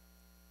pray.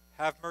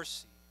 Have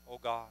mercy, O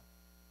God.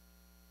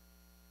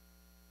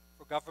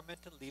 For government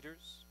and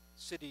leaders,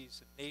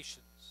 cities and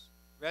nations,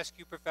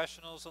 rescue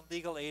professionals and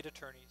legal aid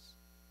attorneys,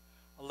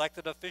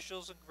 elected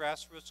officials and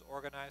grassroots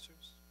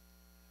organizers,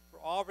 for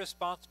all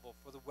responsible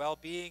for the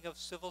well-being of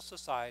civil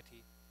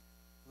society,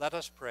 let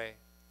us pray.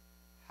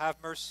 Have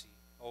mercy,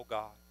 O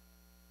God.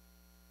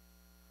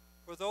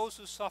 For those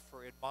who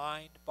suffer in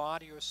mind,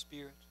 body, or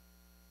spirit,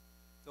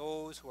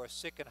 those who are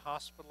sick and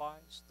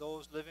hospitalized,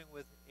 those living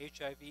with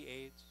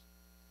HIV/AIDS,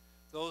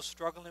 those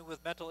struggling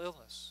with mental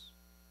illness,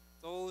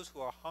 those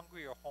who are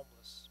hungry or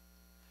homeless,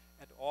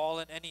 and all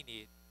in any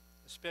need,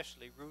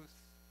 especially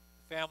Ruth,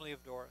 the family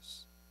of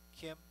Doris,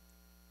 Kim,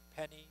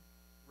 Penny,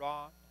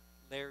 Ron,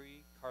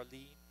 Larry,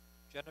 Carlene,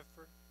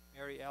 Jennifer,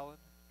 Mary Ellen,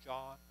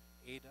 John,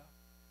 Ada,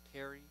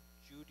 Terry,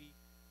 Judy,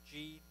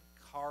 Jean,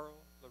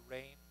 Carl,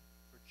 Lorraine,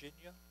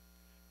 Virginia,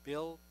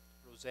 Bill,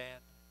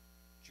 Roseanne,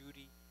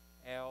 Judy,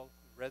 Al,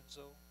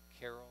 Lorenzo,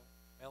 Carol,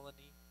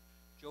 Melanie,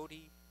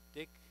 Jody,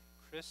 Dick,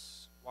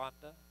 Chris,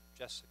 Wanda,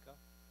 Jessica,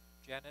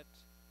 Janet,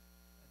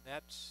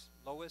 Annette,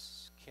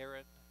 Lois,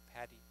 Karen,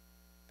 Patty,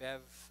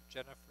 Bev,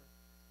 Jennifer,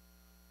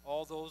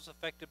 all those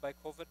affected by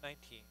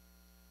COVID-19,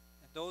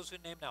 and those who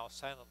name now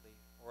silently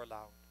or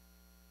aloud.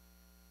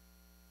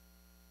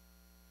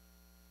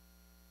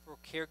 For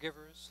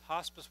caregivers,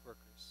 hospice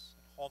workers,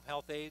 and home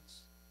health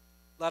aides,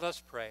 let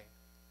us pray.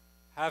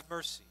 Have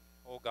mercy,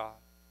 O God.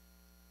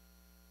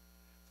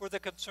 For the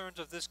concerns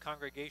of this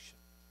congregation,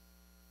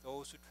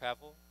 those who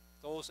travel,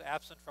 those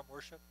absent from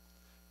worship,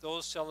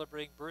 those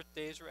celebrating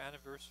birthdays or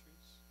anniversaries,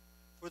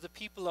 for the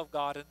people of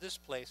God in this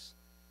place,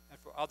 and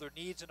for other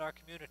needs in our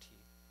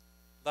community,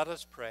 let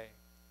us pray.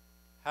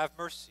 Have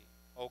mercy,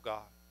 O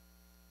God.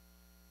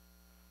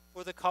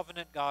 For the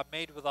covenant God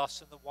made with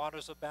us in the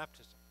waters of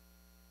baptism,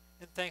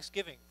 in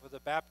thanksgiving for the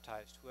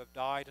baptized who have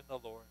died in the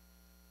Lord,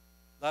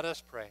 let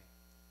us pray.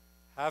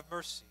 Have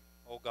mercy,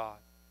 O God.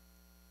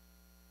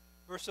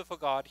 Merciful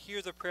God,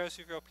 hear the prayers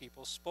of your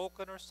people,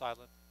 spoken or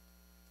silent,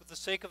 for the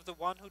sake of the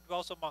one who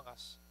dwells among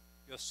us,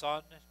 your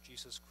Son,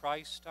 Jesus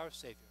Christ, our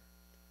Savior.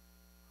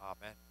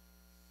 Amen.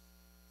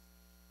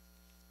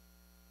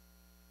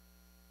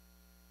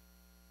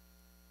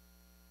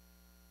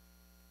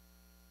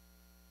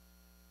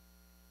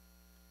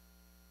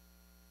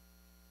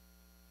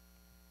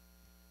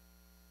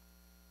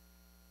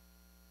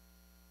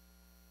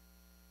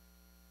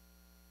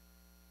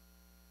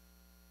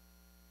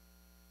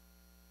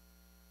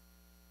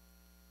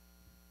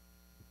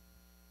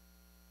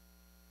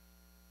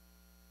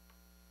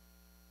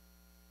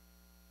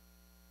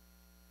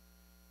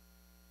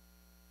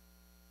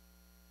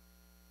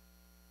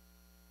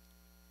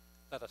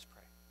 Let us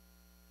pray.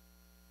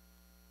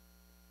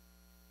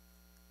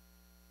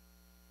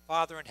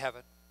 Father in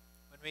heaven,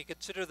 when we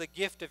consider the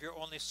gift of your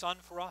only Son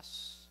for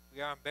us, we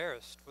are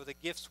embarrassed for the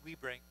gifts we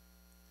bring.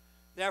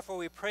 Therefore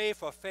we pray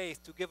for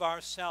faith to give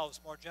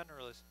ourselves more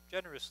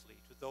generously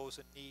to those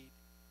in need,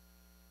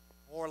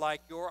 more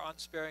like your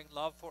unsparing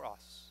love for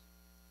us.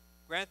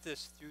 grant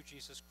this through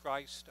Jesus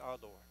Christ our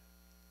Lord.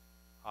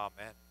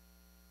 Amen.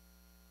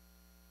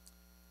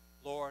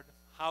 Lord,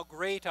 how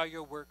great are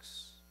your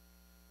works!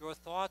 Your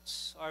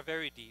thoughts are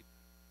very deep.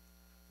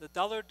 The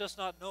dullard does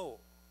not know,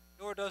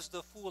 nor does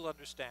the fool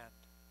understand.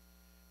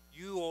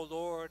 You, O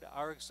Lord,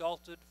 are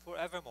exalted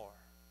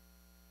forevermore.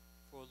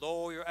 For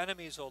lo, your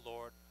enemies, O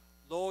Lord,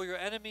 lo, your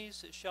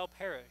enemies shall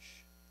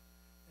perish,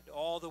 and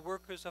all the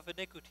workers of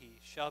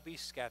iniquity shall be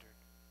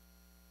scattered.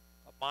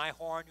 But my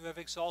horn you have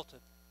exalted,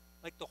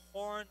 like the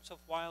horns of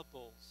wild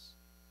bulls.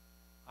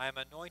 I am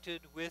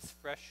anointed with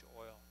fresh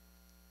oil.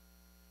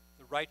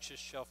 The righteous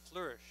shall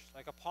flourish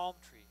like a palm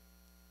tree,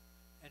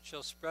 and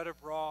shall spread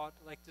abroad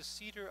like the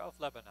cedar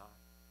of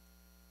Lebanon.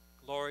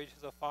 Glory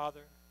to the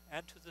Father,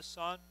 and to the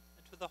Son,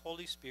 and to the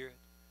Holy Spirit,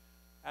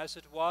 as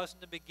it was in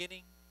the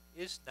beginning,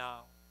 is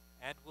now,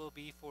 and will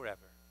be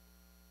forever.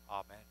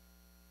 Amen.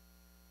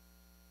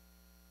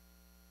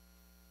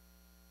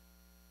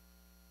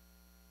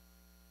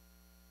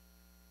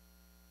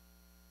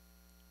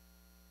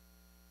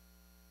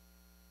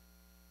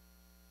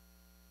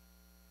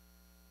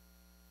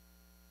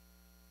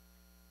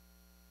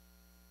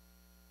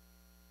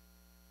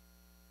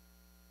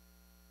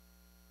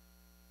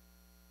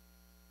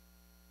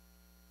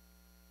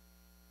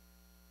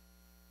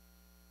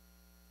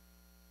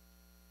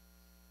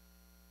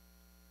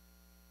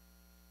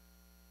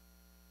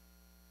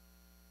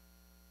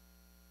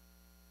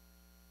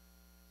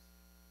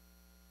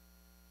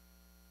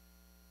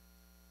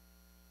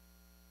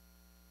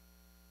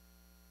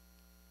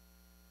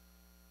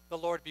 The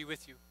Lord be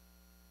with you.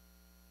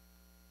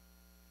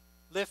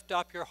 Lift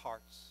up your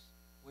hearts.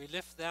 We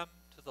lift them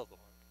to the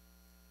Lord.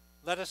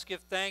 Let us give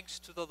thanks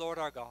to the Lord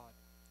our God.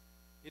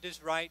 It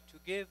is right to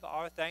give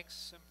our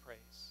thanks and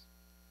praise.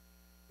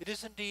 It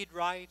is indeed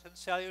right and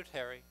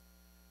salutary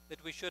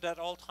that we should at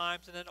all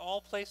times and in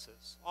all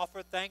places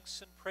offer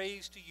thanks and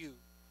praise to you,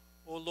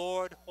 O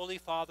Lord, Holy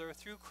Father,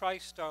 through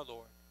Christ our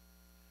Lord.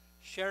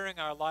 Sharing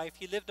our life,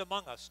 he lived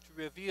among us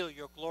to reveal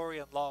your glory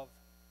and love,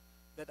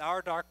 that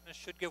our darkness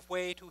should give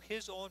way to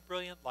his own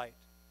brilliant light.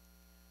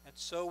 And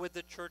so with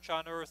the church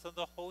on earth and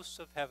the hosts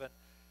of heaven,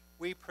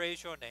 we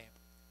praise your name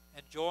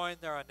and join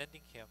their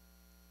unending hymn.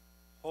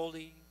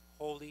 Holy,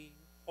 holy,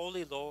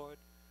 holy Lord,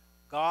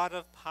 God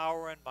of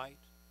power and might,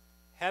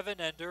 heaven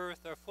and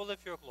earth are full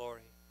of your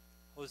glory.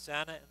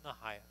 Hosanna in the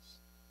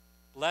highest.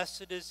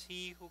 Blessed is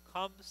he who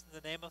comes in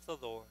the name of the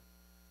Lord.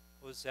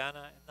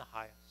 Hosanna in the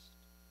highest.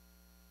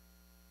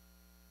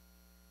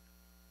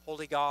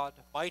 Holy God,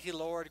 mighty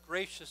Lord,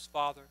 gracious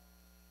Father,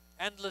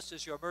 endless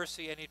is your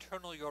mercy and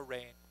eternal your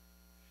reign.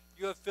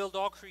 You have filled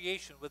all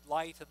creation with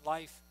light and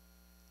life.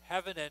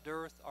 Heaven and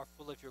earth are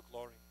full of your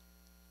glory.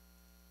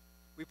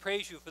 We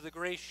praise you for the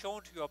grace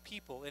shown to your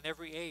people in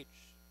every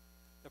age,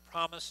 the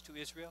promise to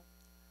Israel,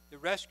 the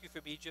rescue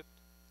from Egypt,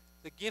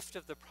 the gift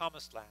of the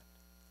promised land,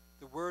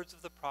 the words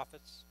of the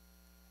prophets,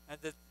 and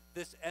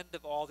this end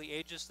of all the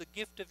ages, the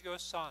gift of your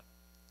Son,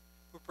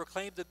 who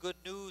proclaimed the good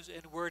news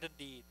in word and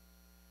deed,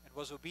 and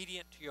was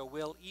obedient to your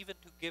will, even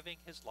to giving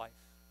his life.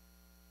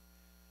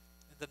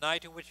 In the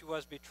night in which he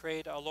was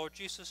betrayed, our Lord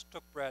Jesus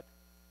took bread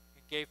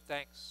and gave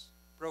thanks,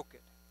 broke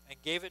it,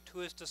 and gave it to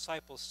his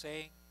disciples,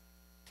 saying,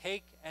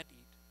 "Take and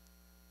eat.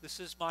 This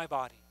is my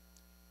body,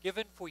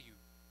 given for you.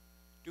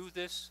 Do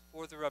this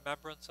for the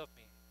remembrance of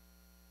me."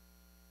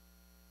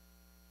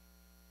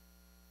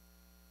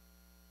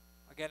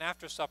 Again,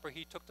 after supper,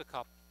 he took the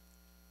cup,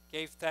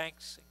 gave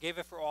thanks, and gave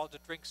it for all to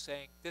drink,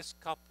 saying, "This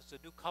cup is the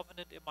new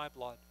covenant in my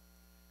blood,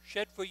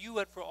 shed for you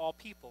and for all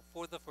people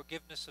for the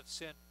forgiveness of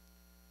sin.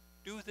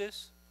 Do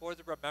this for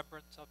the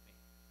remembrance of me."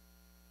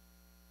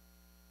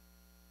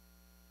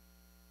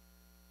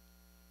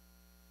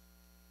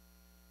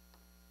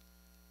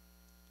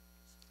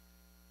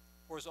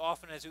 For as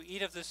often as you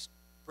eat of this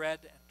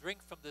bread and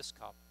drink from this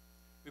cup,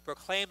 we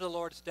proclaim the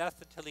Lord's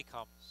death until he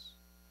comes.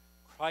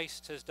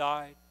 Christ has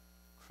died.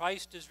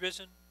 Christ is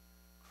risen.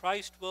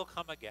 Christ will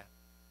come again.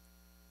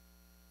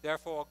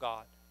 Therefore, O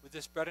God, with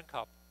this bread and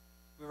cup,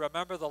 we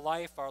remember the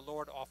life our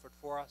Lord offered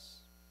for us.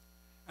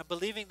 And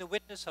believing the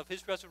witness of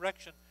his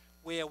resurrection,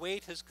 we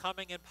await his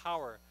coming in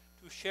power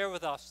to share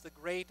with us the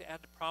great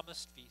and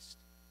promised feast.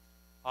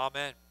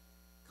 Amen.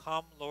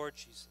 Come, Lord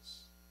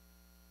Jesus.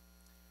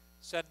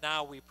 Send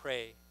now, we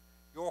pray,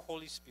 your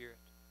Holy Spirit,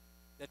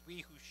 that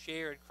we who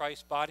share in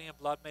Christ's body and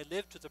blood may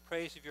live to the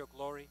praise of your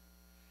glory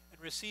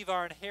and receive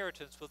our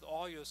inheritance with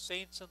all your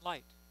saints in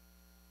light.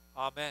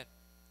 Amen.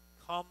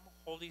 Come,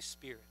 Holy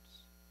Spirit.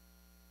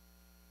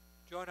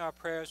 Join our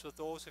prayers with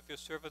those of your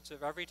servants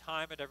of every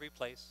time and every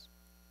place,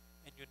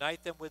 and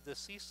unite them with the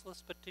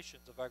ceaseless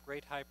petitions of our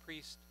great high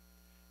priest,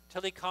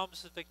 until he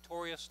comes as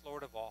victorious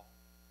Lord of all.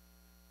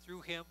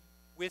 Through him,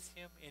 with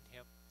him, in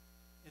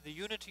the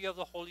unity of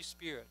the Holy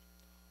Spirit,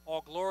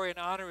 all glory and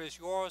honor is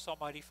yours,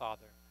 Almighty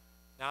Father,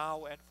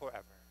 now and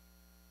forever.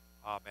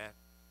 Amen.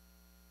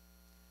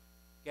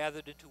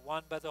 Gathered into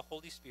one by the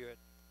Holy Spirit,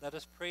 let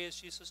us pray as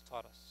Jesus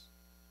taught us.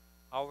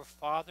 Our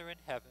Father in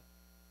heaven,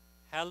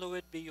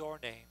 hallowed be your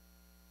name.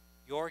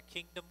 Your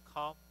kingdom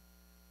come,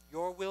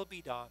 your will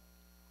be done,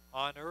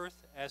 on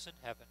earth as in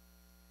heaven.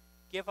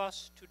 Give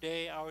us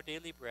today our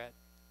daily bread.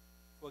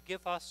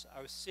 Forgive us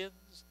our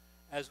sins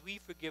as we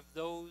forgive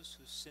those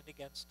who sin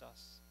against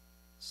us.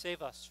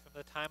 Save us from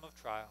the time of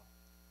trial,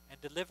 and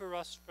deliver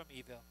us from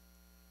evil.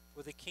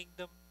 For the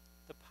kingdom,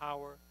 the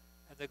power,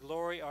 and the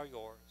glory are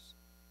yours,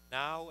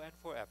 now and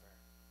forever.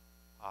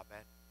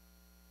 Amen.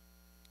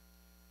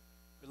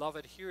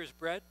 Beloved, here is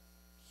bread,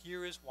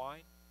 here is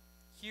wine,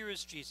 here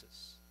is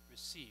Jesus.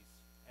 Receive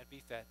and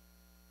be fed.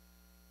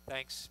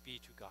 Thanks be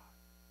to God.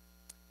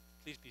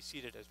 Please be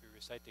seated as we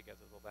recite together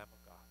the Lamb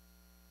of God.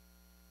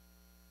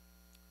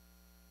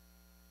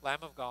 Lamb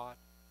of God,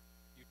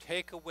 you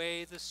take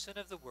away the sin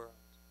of the world.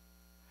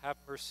 Have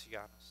mercy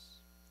on us.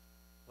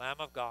 Lamb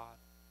of God,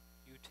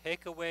 you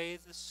take away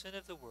the sin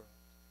of the world.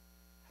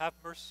 Have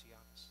mercy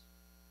on us.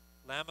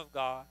 Lamb of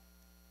God,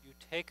 you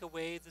take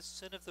away the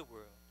sin of the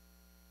world.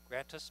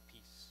 Grant us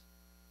peace.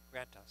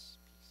 Grant us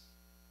peace.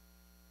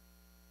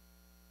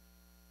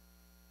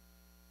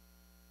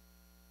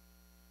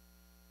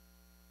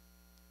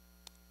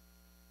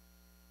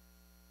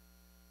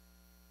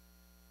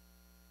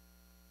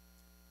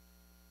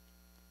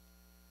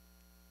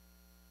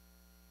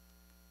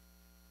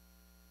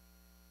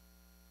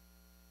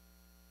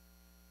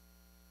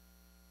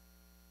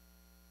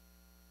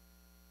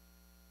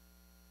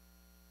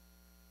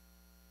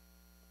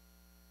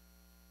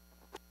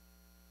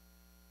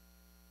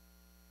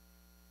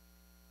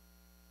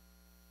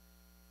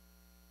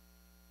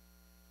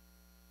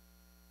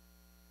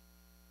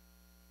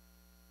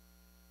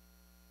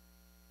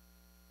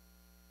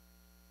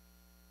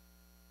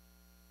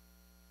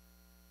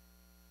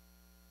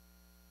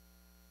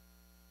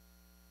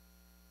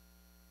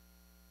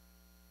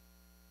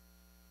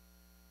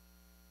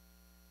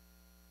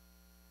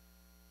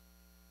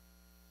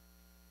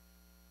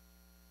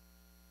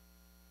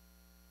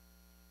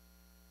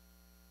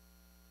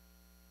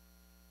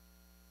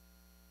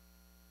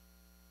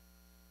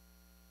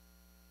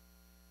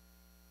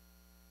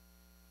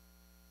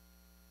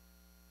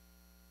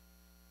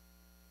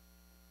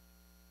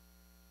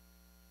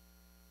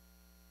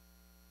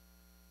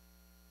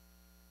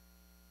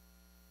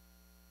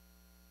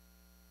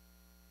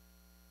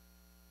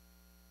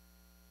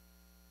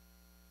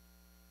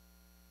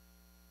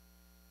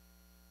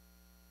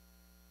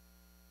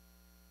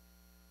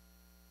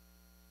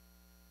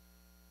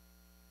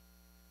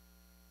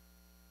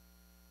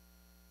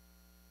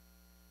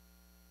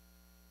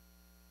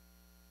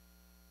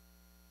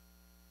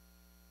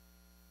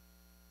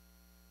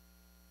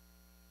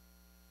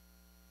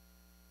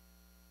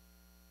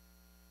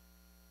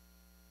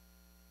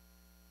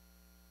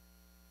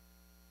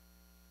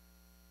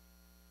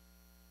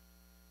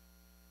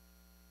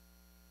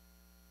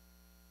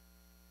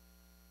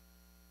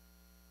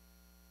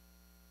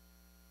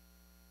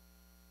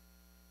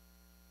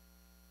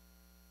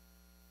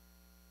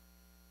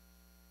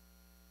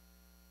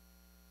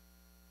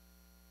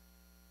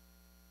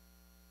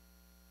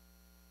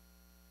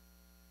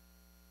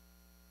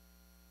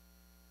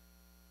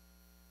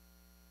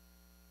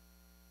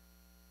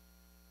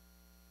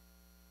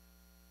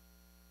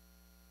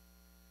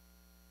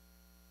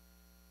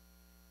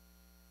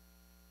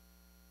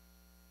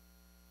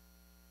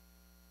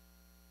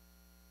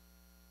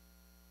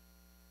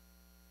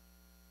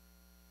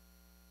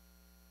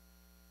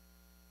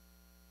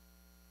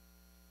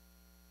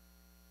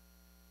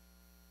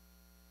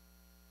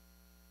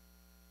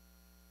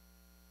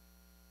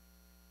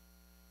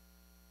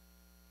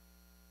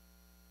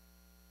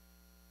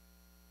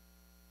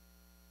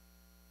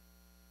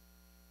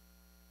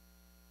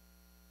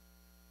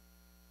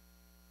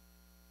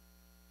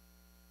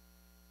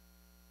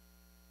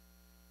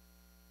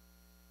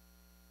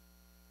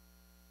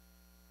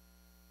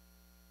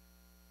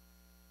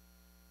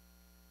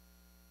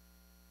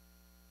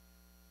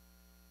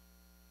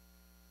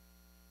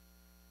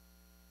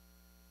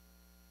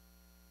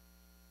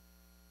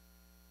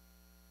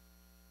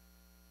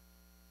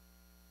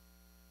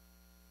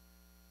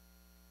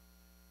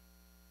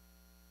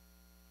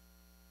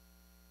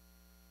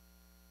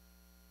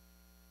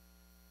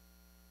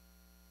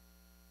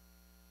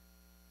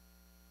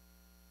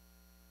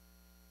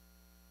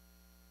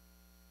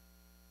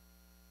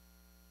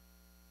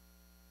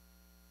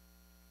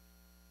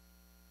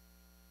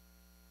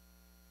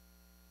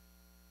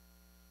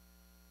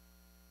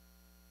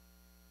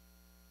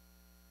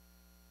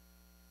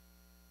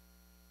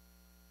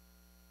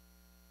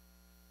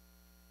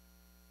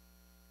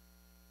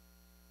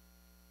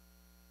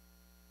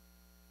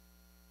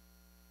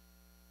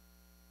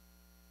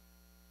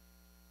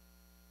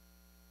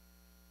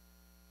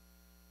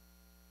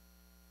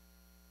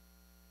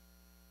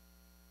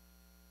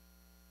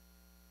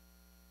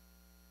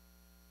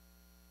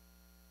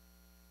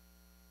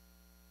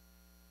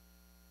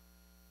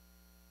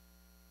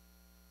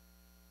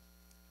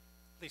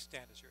 Please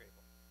stand as you're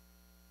able.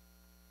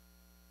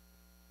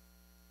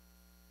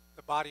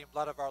 The body and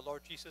blood of our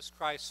Lord Jesus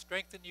Christ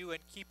strengthen you and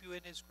keep you in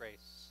his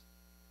grace.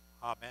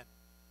 Amen.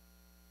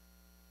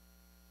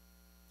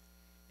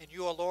 In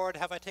you, O Lord,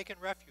 have I taken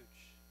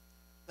refuge.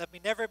 Let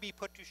me never be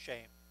put to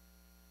shame.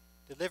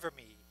 Deliver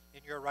me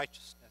in your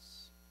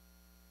righteousness.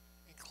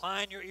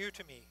 Incline your ear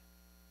to me.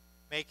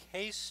 Make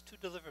haste to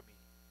deliver me.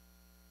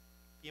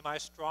 Be my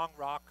strong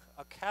rock,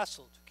 a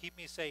castle to keep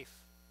me safe.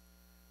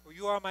 For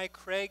you are my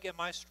crag and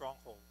my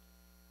stronghold.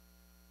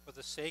 For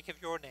the sake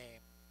of your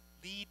name,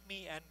 lead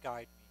me and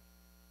guide me.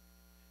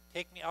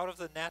 Take me out of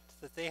the net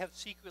that they have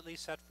secretly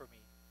set for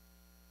me.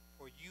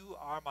 For you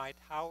are my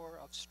tower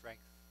of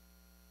strength.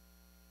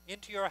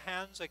 Into your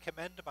hands I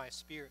commend my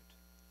spirit.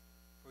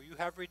 For you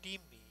have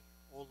redeemed me,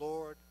 O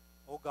Lord,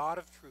 O God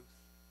of truth.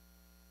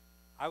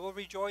 I will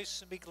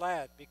rejoice and be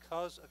glad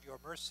because of your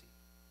mercy.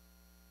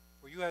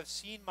 For you have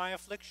seen my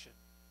affliction.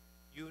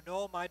 You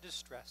know my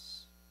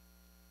distress.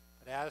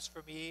 But as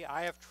for me,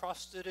 I have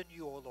trusted in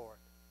you, O Lord.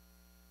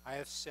 I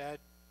have said,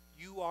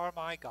 you are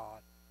my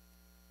God.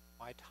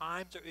 My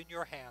times are in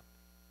your hand.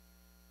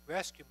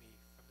 Rescue me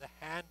from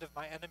the hand of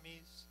my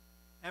enemies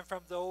and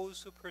from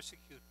those who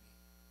persecute me.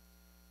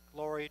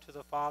 Glory to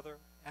the Father,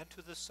 and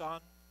to the Son,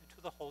 and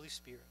to the Holy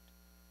Spirit,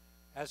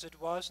 as it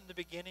was in the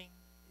beginning,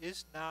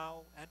 is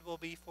now, and will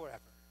be forever.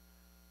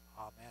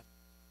 Amen.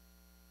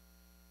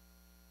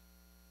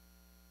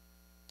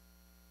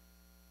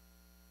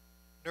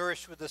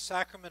 Nourished with the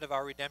sacrament of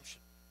our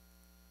redemption,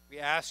 we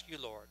ask you,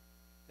 Lord,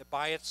 that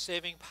by its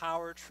saving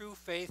power true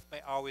faith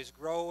may always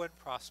grow and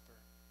prosper.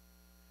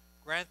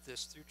 Grant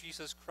this through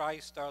Jesus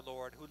Christ our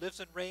Lord, who lives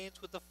and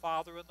reigns with the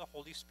Father and the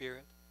Holy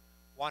Spirit,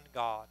 one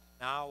God,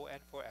 now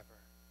and forever.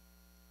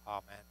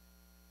 Amen.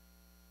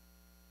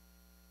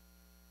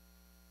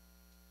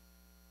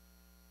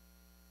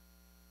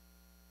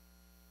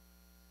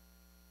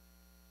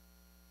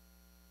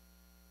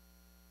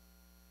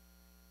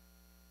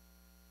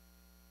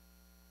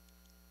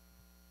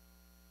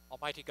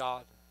 Almighty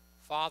God,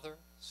 Father,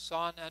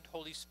 Son, and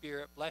Holy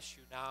Spirit, bless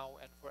you now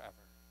and forever.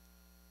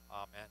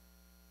 Amen.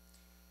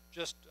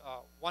 Just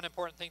one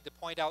important thing to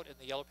point out in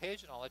the yellow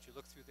page, and I'll let you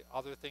look through the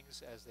other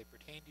things as they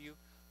pertain to you.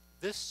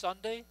 This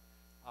Sunday,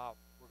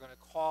 we're going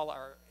to call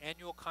our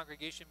annual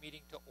congregation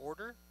meeting to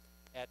order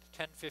at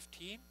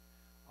 10:15.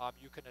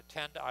 You can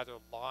attend either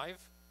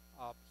live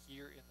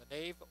here in the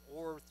nave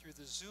or through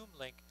the Zoom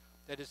link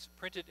that is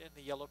printed in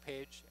the yellow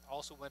page. It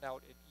also went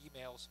out in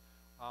emails.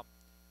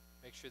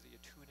 Make sure that you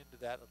tune into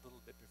that a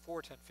little bit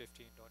before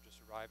 10:15. Don't just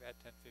arrive at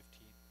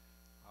 10:15.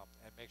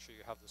 And make sure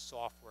you have the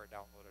software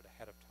downloaded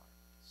ahead of time.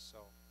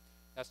 So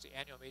that's the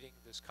annual meeting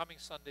this coming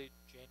Sunday,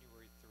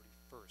 January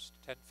 31st,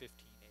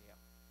 10:15 a.m.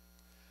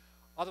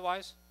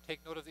 Otherwise,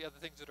 take note of the other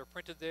things that are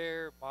printed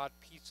there, mod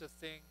pizza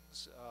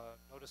things,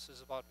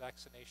 notices about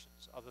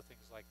vaccinations, other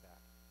things like that.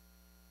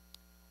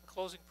 A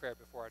closing prayer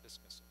before our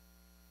dismissal.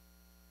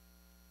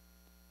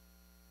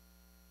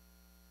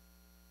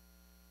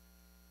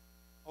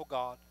 O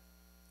God,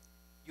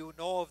 you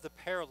know of the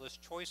perilous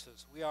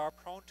choices we are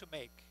prone to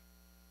make,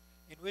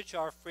 in which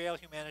our frail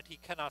humanity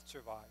cannot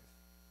survive.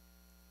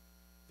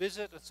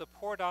 Visit and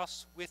support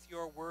us with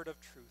your word of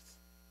truth,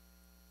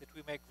 that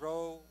we may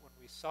grow when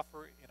we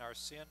suffer in our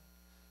sin,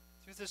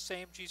 through the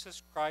same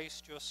Jesus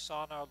Christ, your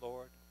Son, our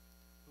Lord,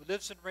 who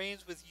lives and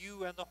reigns with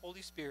you and the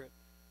Holy Spirit,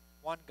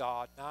 one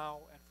God, now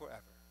and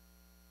forever.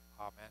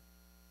 Amen.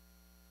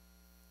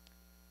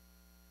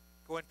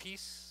 Go in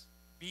peace,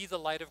 be the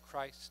light of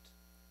Christ.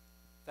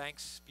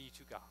 Thanks be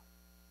to God.